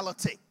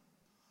mortality,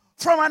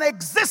 from an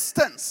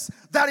existence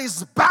that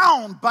is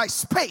bound by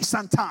space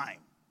and time.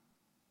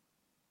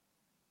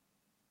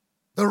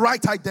 The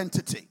right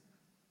identity.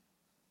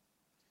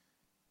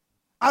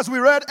 As we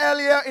read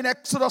earlier in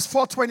Exodus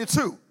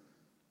 4:22,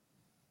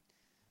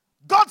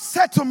 God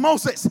said to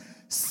Moses,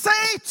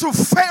 say to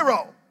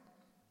Pharaoh,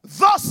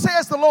 thus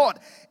says the Lord,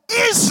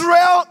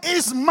 Israel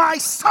is my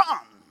son.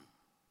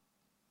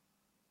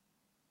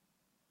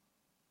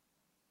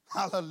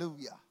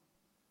 Hallelujah.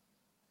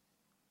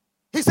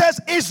 He says,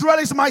 Israel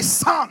is my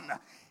son.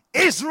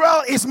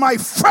 Israel is my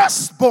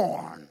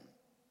firstborn.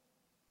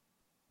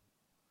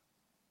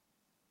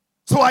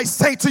 So I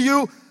say to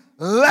you,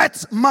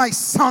 let my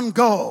son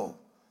go,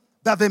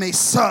 that they may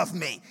serve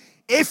me.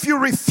 If you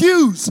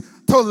refuse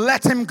to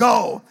let him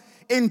go,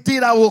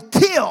 indeed I will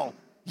kill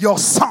your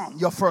son,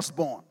 your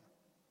firstborn.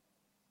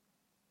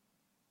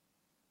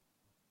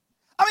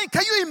 I mean,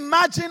 can you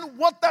imagine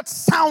what that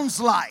sounds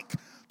like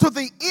to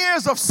the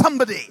ears of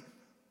somebody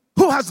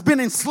who has been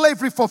in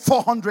slavery for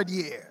 400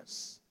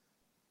 years?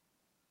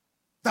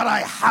 That I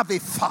have a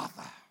father.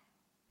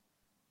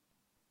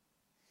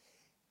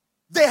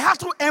 They had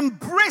to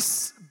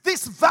embrace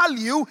this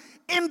value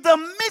in the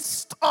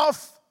midst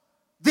of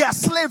their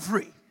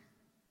slavery.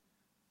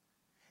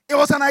 It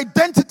was an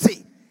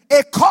identity,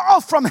 a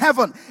call from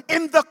heaven.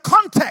 In the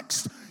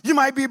context, you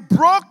might be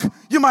broke,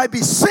 you might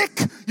be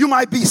sick, you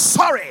might be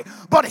sorry,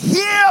 but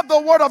hear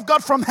the word of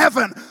God from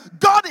heaven.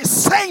 God is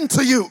saying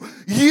to you,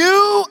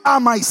 you are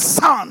my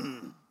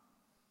son.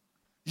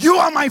 You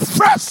are my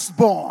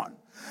firstborn.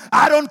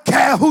 I don't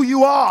care who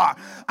you are.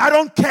 I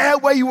don't care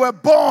where you were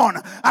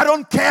born. I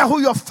don't care who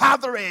your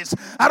father is.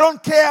 I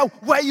don't care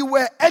where you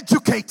were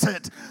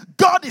educated.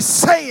 God is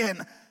saying,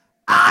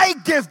 I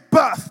give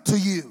birth to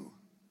you.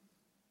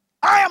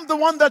 I am the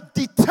one that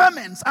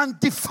determines and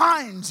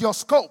defines your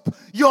scope,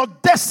 your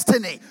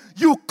destiny.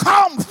 You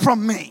come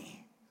from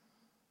me.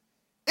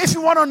 If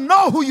you want to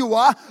know who you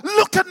are,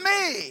 look at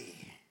me.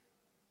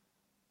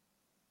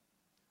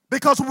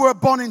 Because we were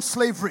born in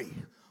slavery,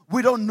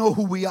 we don't know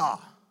who we are.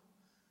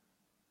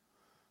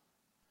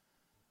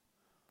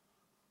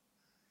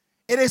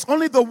 It is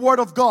only the word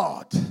of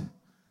God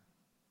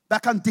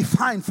that can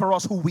define for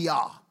us who we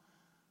are.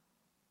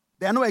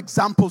 There are no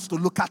examples to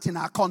look at in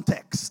our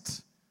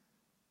context.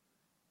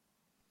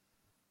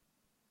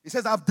 He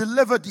says, I've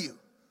delivered you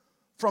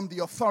from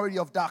the authority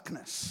of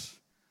darkness.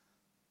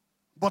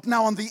 But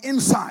now on the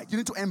inside, you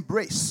need to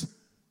embrace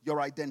your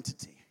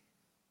identity.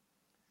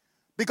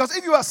 Because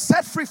if you are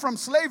set free from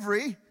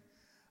slavery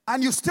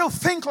and you still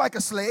think like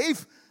a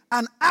slave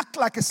and act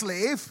like a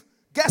slave,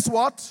 guess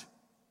what?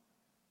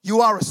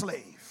 You are a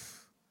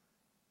slave.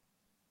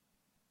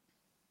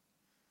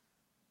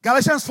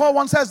 Galatians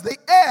 4:1 says, the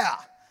heir,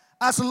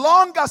 as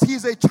long as he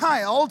is a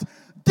child,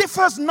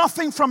 differs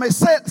nothing from a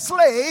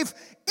slave,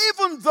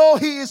 even though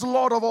he is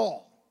Lord of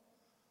all.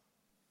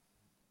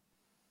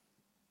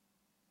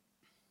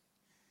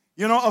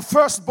 You know, a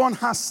firstborn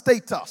has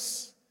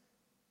status.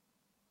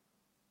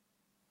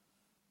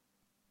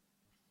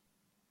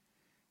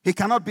 He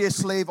cannot be a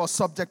slave or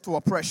subject to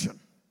oppression.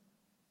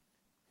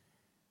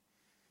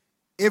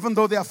 Even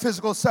though their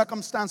physical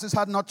circumstances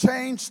had not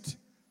changed,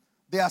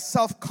 their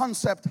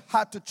self-concept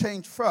had to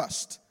change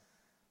first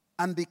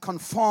and be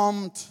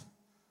conformed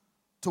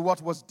to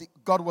what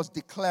God was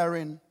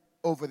declaring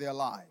over their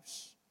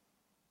lives.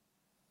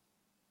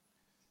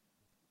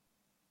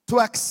 To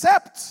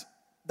accept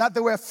that they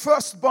were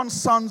firstborn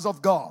sons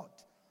of God,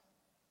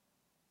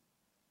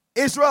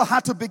 Israel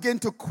had to begin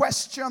to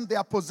question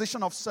their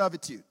position of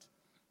servitude.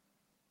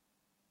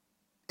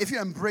 If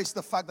you embrace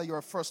the fact that you're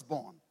a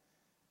firstborn,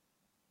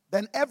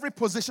 then every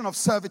position of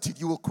servitude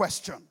you will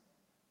question.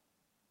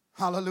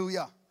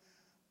 Hallelujah.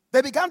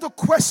 They began to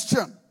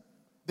question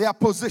their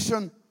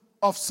position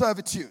of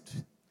servitude.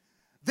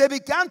 They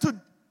began to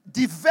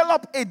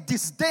develop a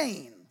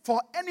disdain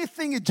for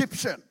anything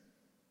Egyptian.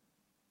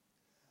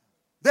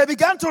 They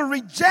began to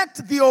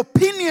reject the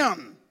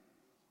opinion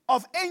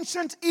of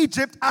ancient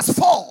Egypt as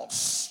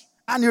false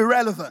and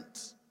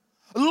irrelevant.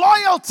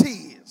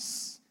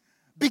 Loyalties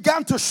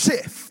began to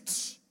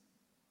shift.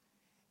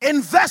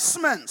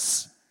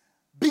 Investments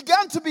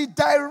began to be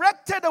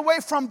directed away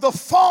from the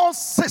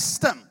false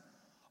system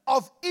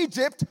of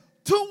Egypt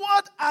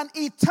toward an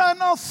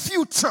eternal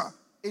future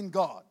in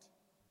God.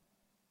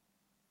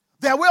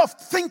 Their way of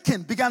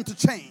thinking began to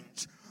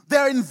change.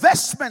 Their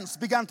investments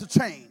began to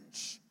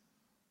change.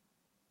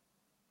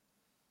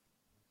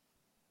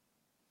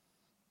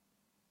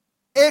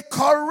 A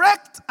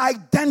correct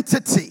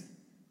identity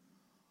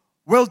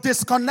will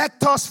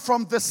disconnect us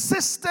from the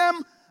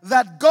system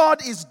that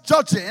God is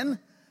judging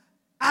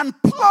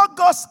and plug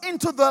us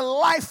into the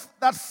life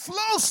that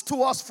flows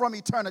to us from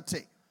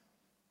eternity.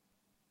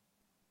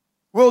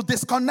 We'll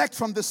disconnect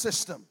from the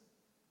system.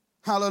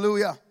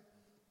 Hallelujah.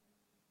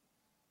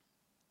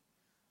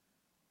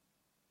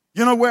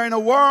 You know, we're in a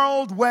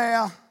world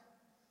where,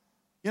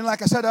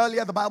 like I said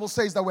earlier, the Bible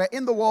says that we're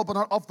in the world but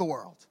not of the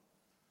world.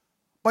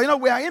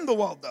 But we are in the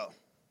world though.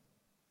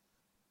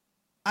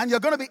 And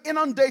you're going to be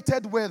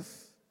inundated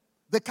with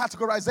the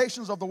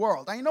categorizations of the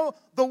world. And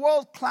the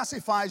world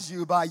classifies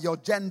you by your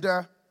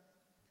gender,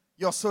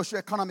 your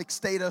socioeconomic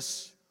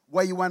status,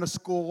 where you went to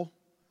school,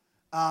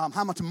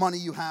 how much money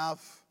you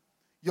have,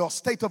 your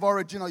state of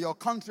origin or your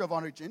country of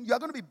origin. You're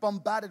going to be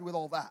bombarded with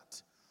all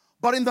that.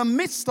 But in the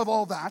midst of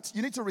all that,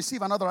 you need to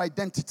receive another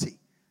identity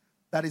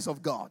that is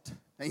of God.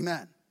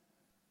 Amen.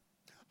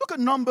 Look at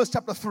Numbers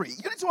chapter 3.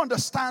 You need to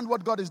understand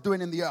what God is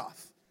doing in the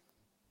earth.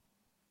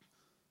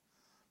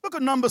 Look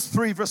at Numbers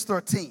 3 verse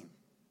 13.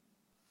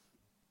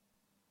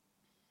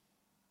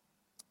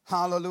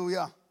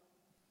 Hallelujah.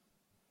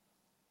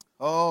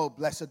 Oh,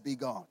 blessed be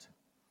God.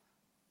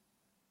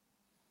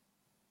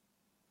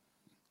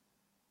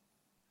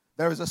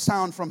 There is a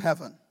sound from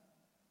heaven.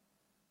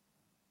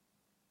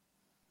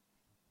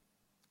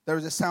 There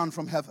is a sound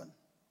from heaven.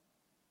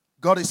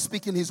 God is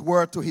speaking his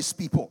word to his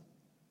people.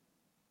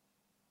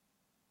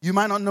 You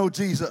might not know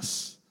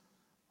Jesus.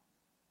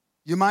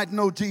 You might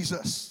know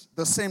Jesus.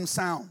 The same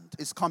sound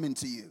is coming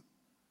to you.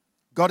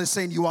 God is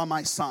saying, you are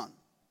my son.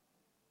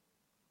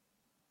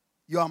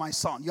 You are my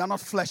son. You are not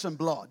flesh and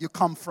blood. You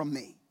come from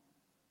me.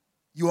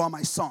 You are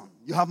my son.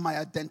 You have my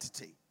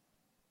identity.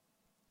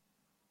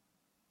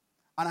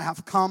 And I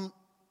have come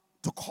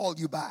to call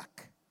you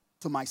back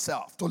to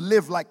myself, to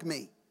live like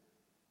me.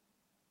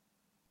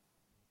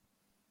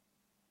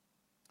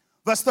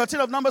 Verse 13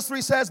 of Numbers 3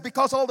 says,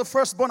 because all the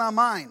firstborn are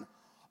mine.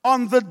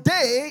 On the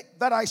day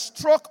that I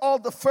struck all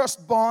the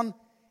firstborn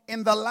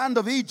in the land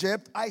of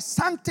Egypt, I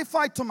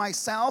sanctified to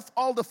myself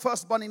all the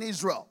firstborn in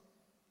Israel,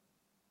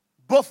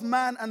 both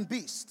man and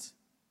beast.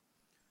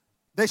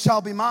 They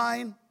shall be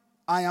mine.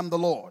 I am the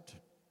Lord.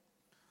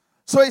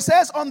 So he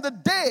says, on the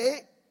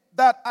day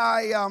that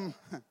I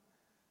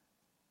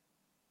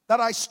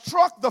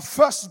struck the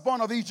firstborn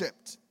of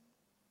Egypt,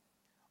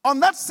 on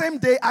that same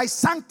day I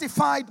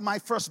sanctified my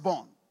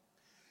firstborn.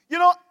 You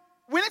know,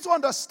 we need to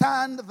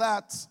understand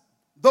that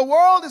the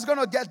world is going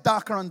to get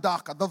darker and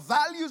darker. The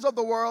values of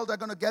the world are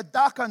going to get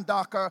darker and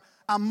darker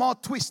and more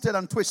twisted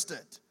and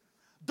twisted.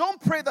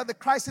 Don't pray that the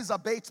crisis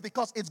abates,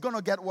 because it's going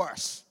to get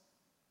worse.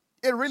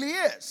 It really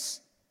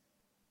is.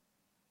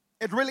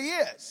 It really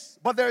is.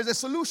 But there is a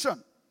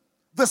solution.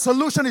 The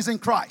solution is in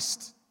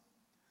Christ.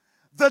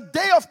 The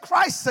day of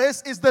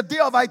crisis is the day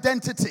of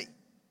identity.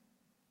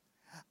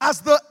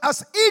 As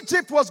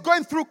Egypt was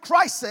going through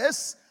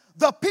crisis,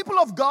 the people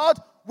of God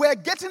were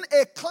getting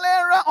a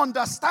clearer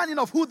understanding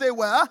of who they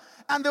were,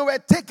 and they were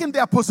taking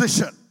their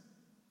position.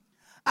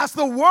 As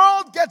the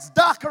world gets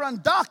darker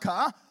and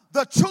darker,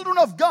 the children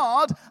of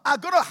God are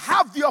going to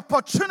have the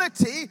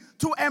opportunity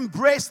to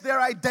embrace their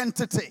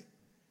identity.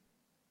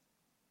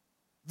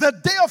 The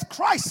day of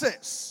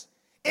crisis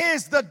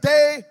is the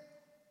day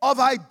of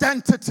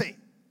identity.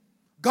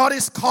 God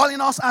is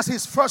calling us as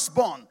his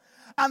firstborn,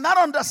 and that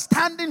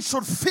understanding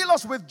should fill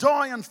us with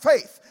joy and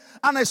faith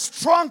and a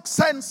strong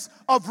sense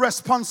of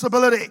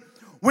responsibility.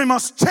 We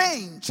must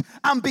change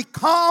and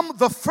become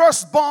the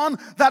firstborn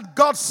that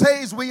God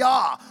says we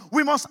are.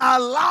 We must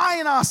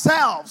align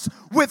ourselves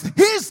with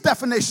his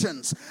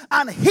definitions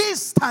and his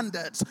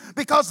standards,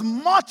 because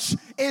much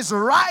is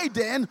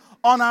riding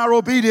on our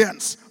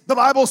obedience. The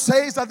Bible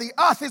says that the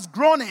earth is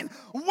groaning,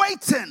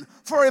 waiting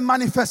for a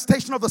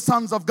manifestation of the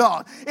sons of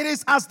God. It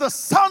is as the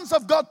sons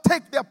of God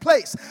take their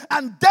place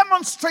and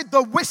demonstrate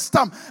the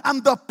wisdom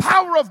and the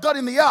power of God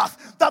in the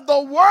earth that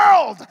the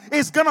world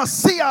is going to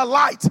see our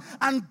light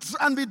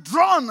and be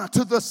drawn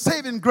to the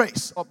saving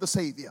grace of the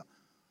Savior.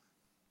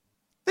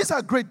 These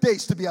are great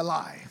days to be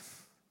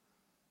alive.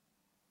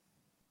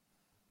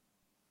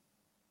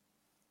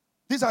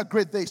 These are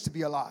great days to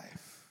be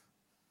alive.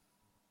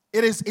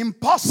 It is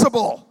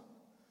impossible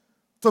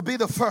to be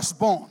the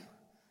firstborn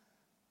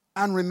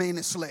and remain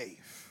a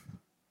slave.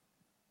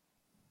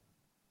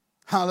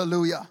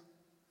 Hallelujah.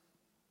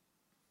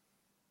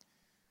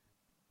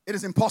 It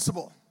is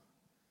impossible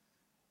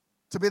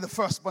to be the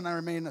firstborn and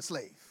remain a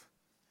slave.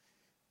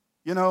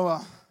 You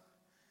know,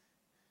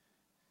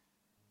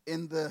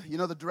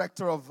 the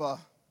director of,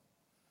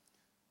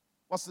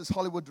 what's this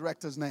Hollywood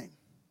director's name?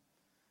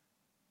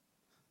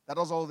 That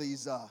does all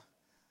these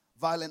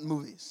violent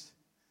movies.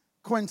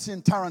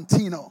 Quentin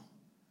Tarantino.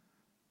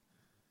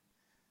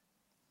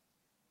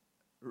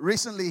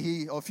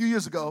 Recently, a few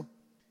years ago,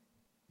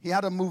 he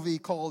had a movie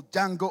called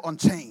Django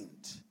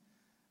Unchained.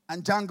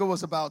 And Django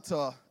was about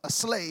a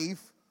slave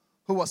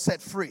who was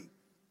set free.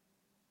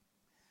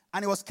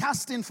 And he was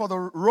casting for the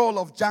role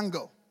of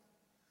Django.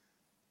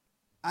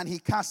 And he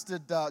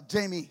casted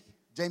Jamie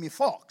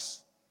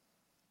Foxx.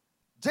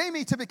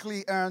 Jamie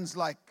typically earns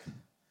like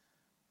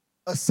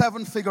a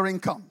 7-figure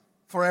income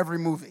for every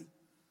movie.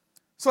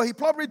 So he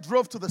probably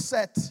drove to the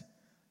set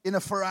in a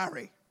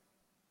Ferrari.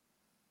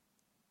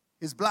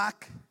 He's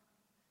black.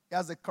 He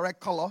has the correct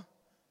color.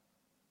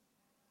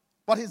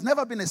 But he's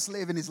never been a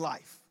slave in his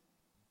life.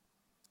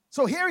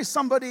 So here is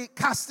somebody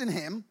casting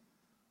him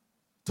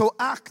to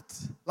act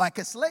like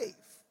a slave.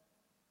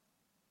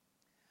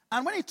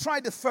 And when he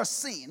tried the first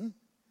scene,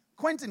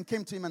 Quentin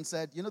came to him and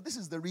said, you know, this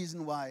is the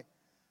reason why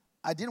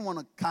I didn't want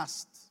to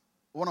cast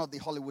one of the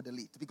Hollywood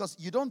elite. Because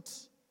you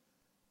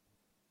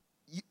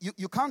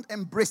can't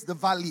embrace the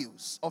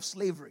values of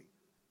slavery.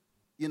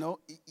 You know,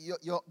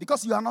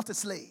 because you are not a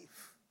slave.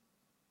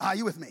 Are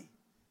you with me?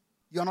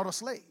 You're not a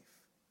slave.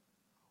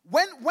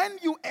 When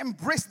you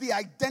embrace the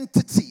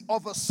identity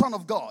of a son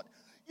of God,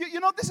 you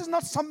know, this is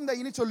not something that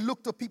you need to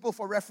look to people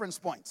for reference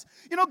points.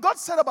 You know, God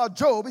said about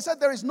Job, he said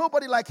there is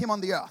nobody like him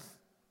on the earth.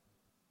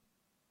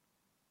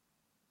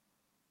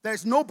 There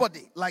is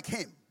nobody like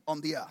him on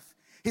the earth.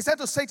 He said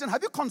to Satan,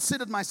 have you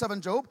considered my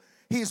servant Job?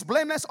 He is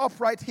blameless,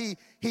 upright. He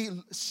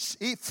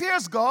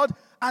fears God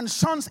and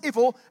shuns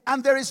evil,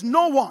 and there is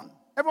no one.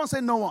 Everyone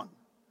say no one.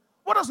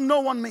 What does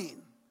no one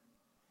mean?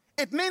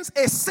 It means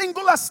a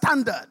singular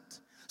standard.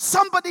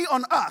 Somebody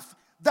on earth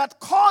that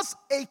caused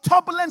a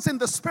turbulence in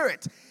the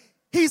spirit.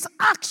 His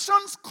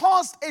actions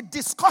caused a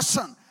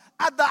discussion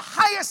at the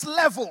highest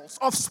levels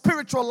of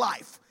spiritual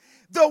life.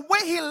 The way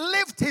he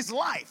lived his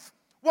life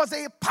was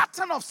a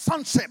pattern of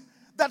sonship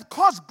that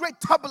caused great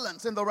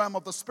turbulence in the realm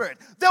of the spirit.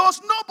 There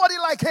was nobody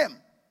like him.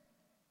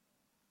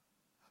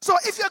 So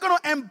if you're going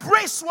to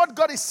embrace what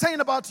God is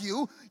saying about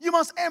you, you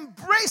must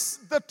embrace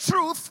the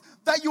truth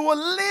that you will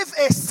live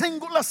a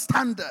singular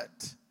standard.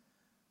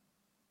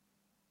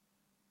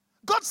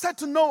 God said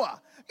to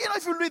Noah,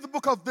 if you read the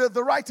book of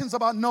the writings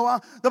about Noah,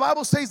 the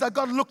Bible says that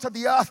God looked at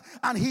the earth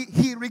and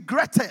he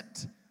regretted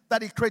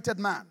that he created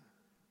man.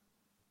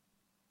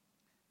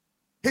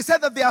 He said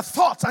that their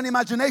thoughts and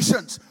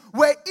imaginations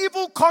were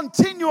evil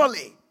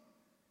continually.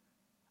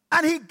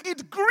 And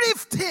it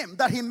grieved him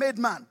that he made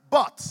man.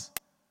 But,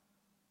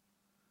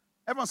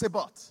 everyone say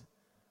but.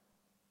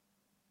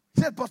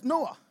 He said, but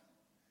Noah.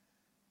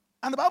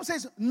 And the Bible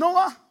says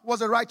Noah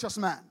was a righteous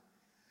man.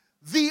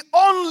 The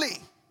only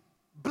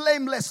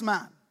blameless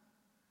man.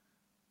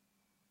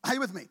 Are you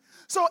with me?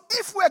 So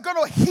if we're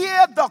going to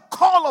hear the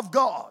call of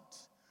God,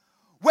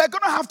 we're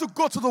going to have to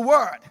go to the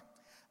Word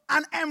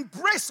and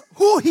embrace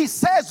who He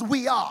says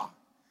we are.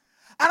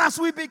 And as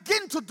we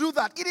begin to do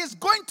that, it is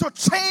going to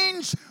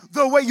change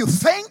the way you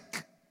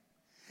think.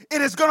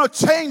 It is going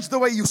to change the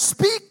way you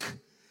speak.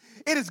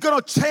 It is going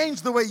to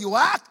change the way you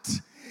act.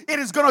 It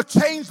is going to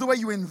change the way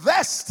you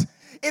invest.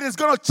 It is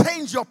going to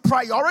change your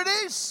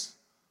priorities.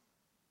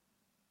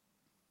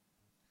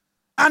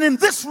 And in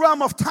this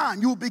realm of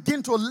time, you will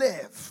begin to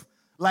live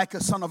like a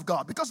son of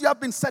God because you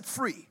have been set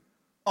free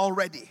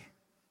already.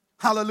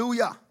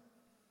 Hallelujah.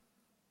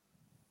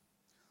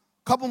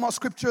 Couple more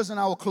scriptures and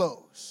I will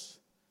close.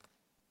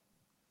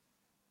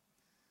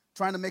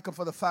 Trying to make up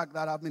for the fact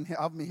that I've been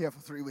here for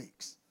 3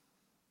 weeks.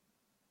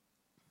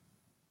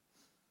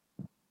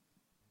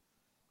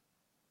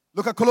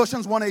 Look at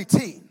Colossians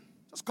 1:18.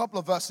 Just a couple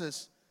of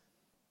verses.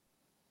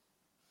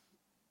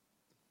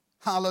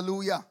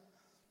 Hallelujah.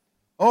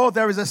 Oh,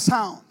 there is a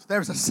sound. There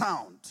is a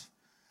sound.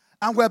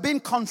 And we're being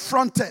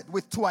confronted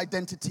with two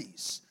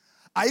identities.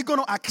 Are you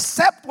going to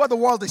accept what the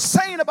world is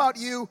saying about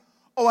you,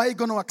 or are you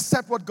going to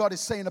accept what God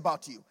is saying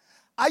about you?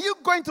 Are you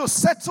going to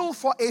settle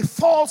for a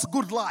false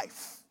good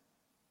life?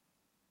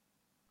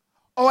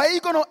 Or are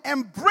you going to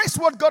embrace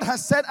what God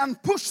has said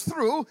and push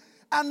through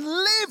and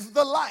live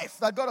the life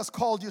that God has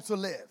called you to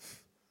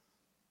live?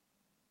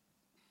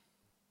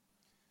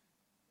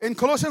 In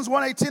Colossians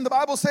 1:18, the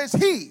Bible says,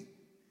 He,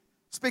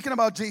 speaking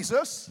about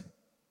Jesus,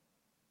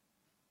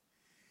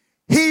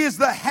 He is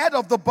the head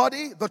of the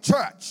body, the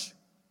church.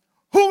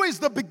 Who is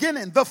the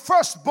beginning, the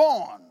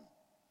firstborn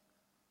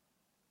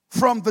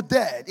from the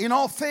dead? In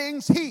all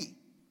things, He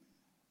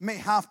may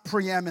have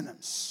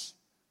preeminence.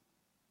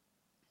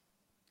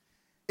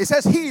 It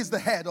says He is the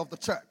head of the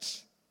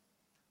church.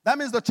 That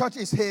means the church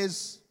is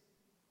His.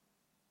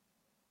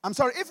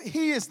 If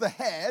He is the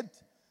head,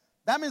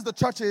 that means the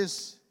church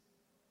is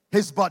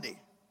His body.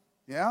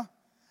 Yeah?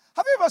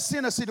 Have you ever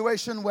seen a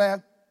situation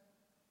where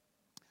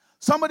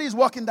somebody is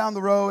walking down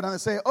the road and they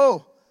say,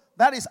 oh,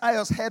 that is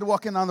Ayo's head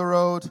walking down the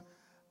road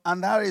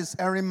and that is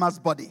Erima's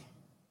body.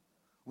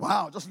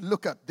 Wow, just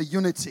look at the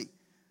unity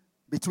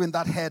between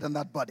that head and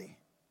that body.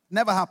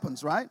 Never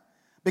happens, right?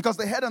 Because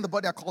the head and the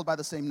body are called by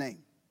the same name.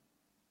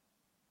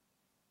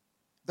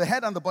 The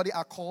head and the body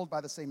are called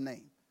by the same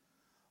name.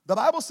 The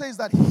Bible says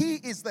that He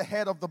is the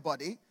head of the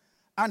body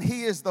and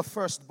He is the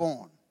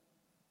firstborn.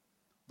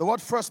 The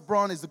word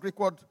firstborn is the Greek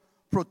word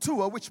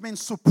protua, which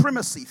means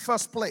supremacy,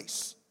 first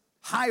place,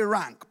 high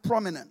rank,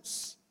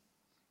 prominence.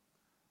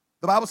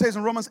 The Bible says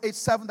in Romans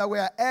 8:7 that we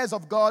are heirs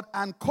of God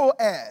and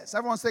co-heirs.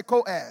 Everyone say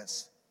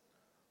co-heirs.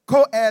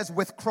 Co-heirs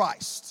with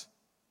Christ.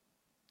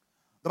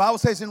 The Bible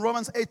says in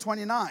Romans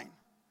 8:29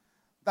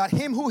 that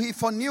Him who He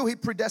foreknew, He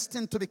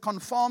predestined to be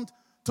conformed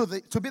to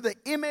be the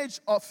image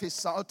of His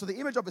Son, to the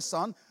image of His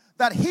Son,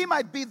 that He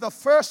might be the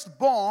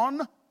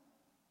firstborn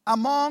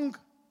among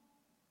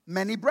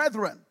many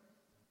brethren.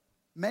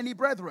 Many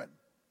brethren.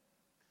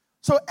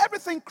 So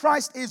everything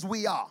Christ is,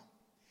 we are.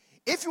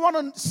 If you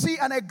want to see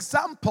an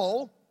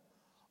example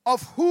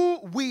of who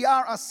we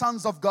are as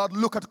sons of God,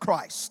 look at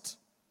Christ.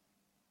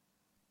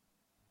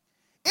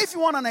 If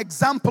you want an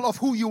example of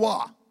who you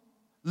are,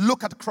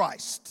 look at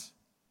Christ.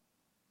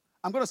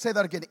 I'm going to say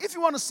that again. If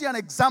you want to see an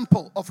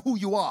example of who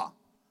you are,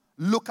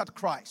 look at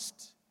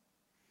Christ.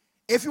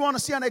 If you want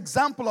to see an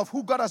example of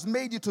who God has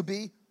made you to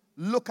be,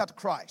 look at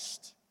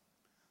Christ.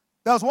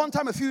 There was one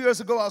time a few years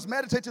ago, I was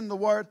meditating in the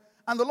Word,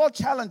 and the Lord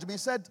challenged me. He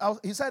said,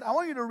 I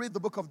want you to read the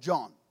book of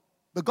John,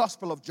 the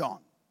Gospel of John.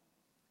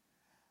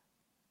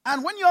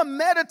 And when you're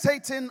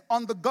meditating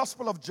on the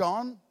Gospel of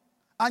John,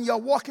 and you're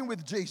walking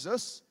with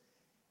Jesus,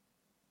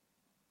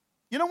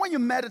 you know when you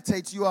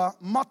meditate, you are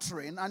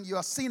muttering, and you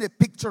are seeing a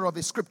picture of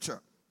a scripture.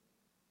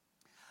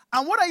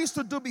 And what I used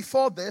to do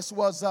before this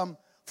was,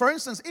 for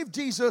instance, if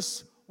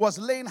Jesus was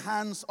laying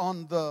hands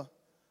on the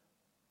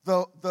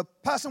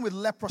person with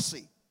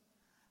leprosy.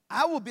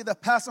 I will be the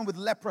person with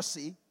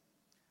leprosy,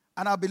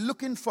 and I'll be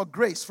looking for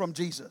grace from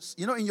Jesus.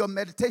 You know, in your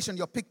meditation,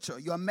 your picture,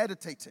 you are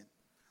meditating.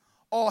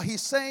 Or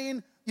he's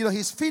saying, you know,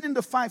 he's feeding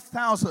the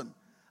 5,000,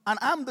 and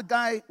I'm the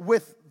guy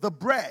with the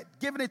bread,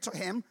 giving it to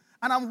him,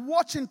 and I'm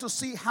watching to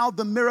see how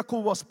the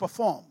miracle was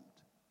performed.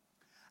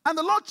 And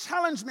the Lord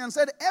challenged me and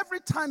said,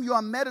 every time you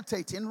are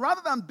meditating,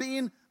 rather than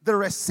being the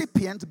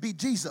recipient, be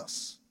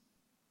Jesus.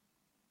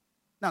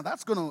 Now,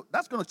 that's going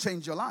to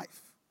change your life.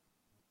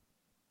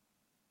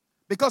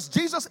 Because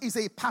Jesus is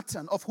a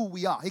pattern of who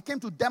we are. He came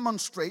to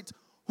demonstrate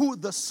who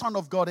the Son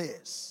of God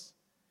is.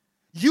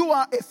 You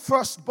are a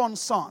firstborn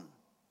son.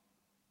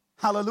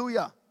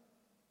 Hallelujah.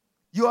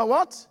 You are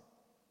what?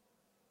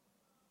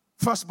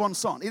 Firstborn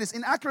son. It is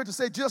inaccurate to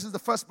say Jesus is the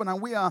firstborn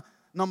and we are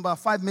number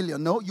 5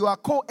 million. No, you are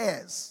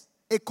co-heirs.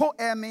 A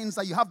co-heir means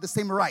that you have the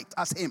same right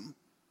as him.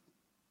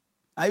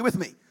 Are you with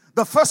me?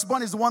 The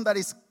firstborn is the one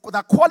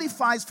that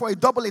qualifies for a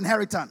double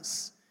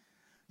inheritance.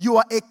 You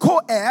are a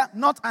co-heir,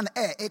 not an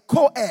heir. A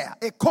co-heir.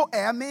 A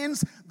co-heir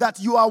means that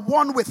you are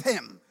one with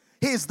him.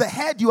 He is the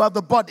head, you are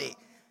the body.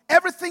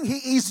 Everything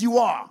he is, you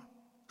are.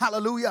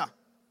 Hallelujah.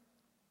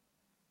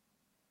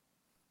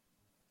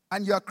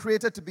 And you are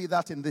created to be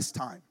that in this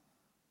time.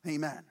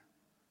 Amen.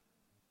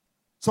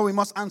 So we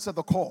must answer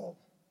the call.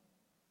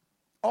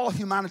 All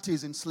humanity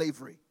is in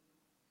slavery.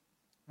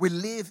 We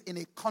live in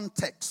a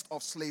context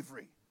of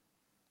slavery.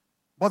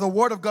 But the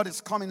word of God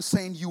is coming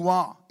saying, you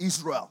are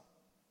Israel.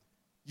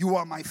 You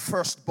are my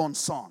firstborn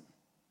son.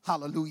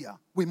 Hallelujah.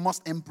 We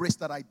must embrace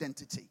that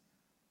identity.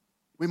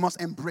 We must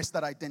embrace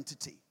that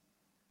identity.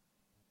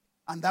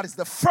 And that is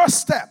the first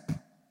step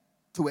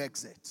to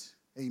exit.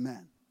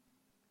 Amen.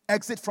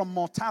 Exit from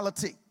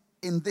mortality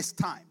in this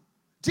time.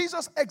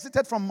 Jesus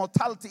exited from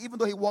mortality even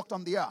though he walked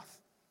on the earth.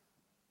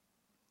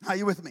 Are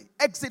you with me?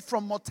 Exit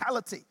from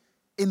mortality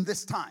in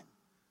this time.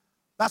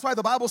 That's why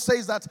the Bible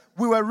says that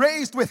we were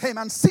raised with him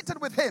and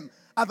seated with him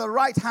at the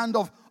right hand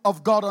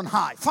of God on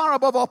high, far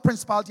above all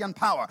principality and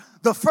power.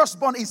 The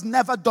firstborn is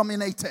never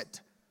dominated.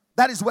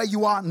 That is where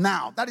you are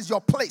now. That is your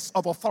place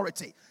of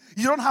authority.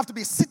 You don't have to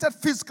be seated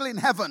physically in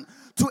heaven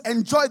to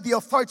enjoy the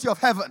authority of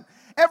heaven.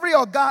 Every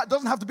Oga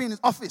doesn't have to be in his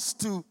office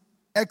to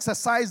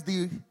exercise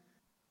the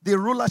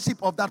rulership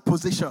of that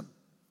position.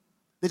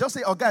 They just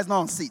say, Oga is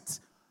not on seat.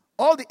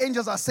 All the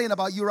angels are saying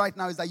about you right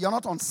now is that you're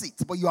not on seat,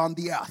 but you are on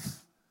the earth.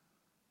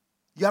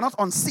 You are not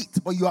on seat,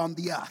 but you are on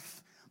the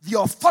earth. The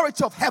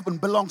authority of heaven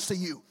belongs to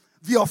you.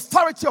 The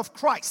authority of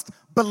Christ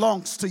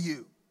belongs to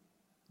you.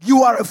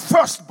 You are a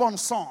firstborn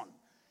son.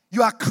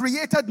 You are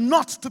created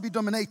not to be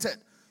dominated.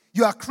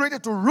 You are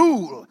created to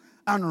rule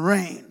and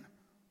reign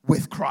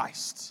with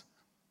Christ.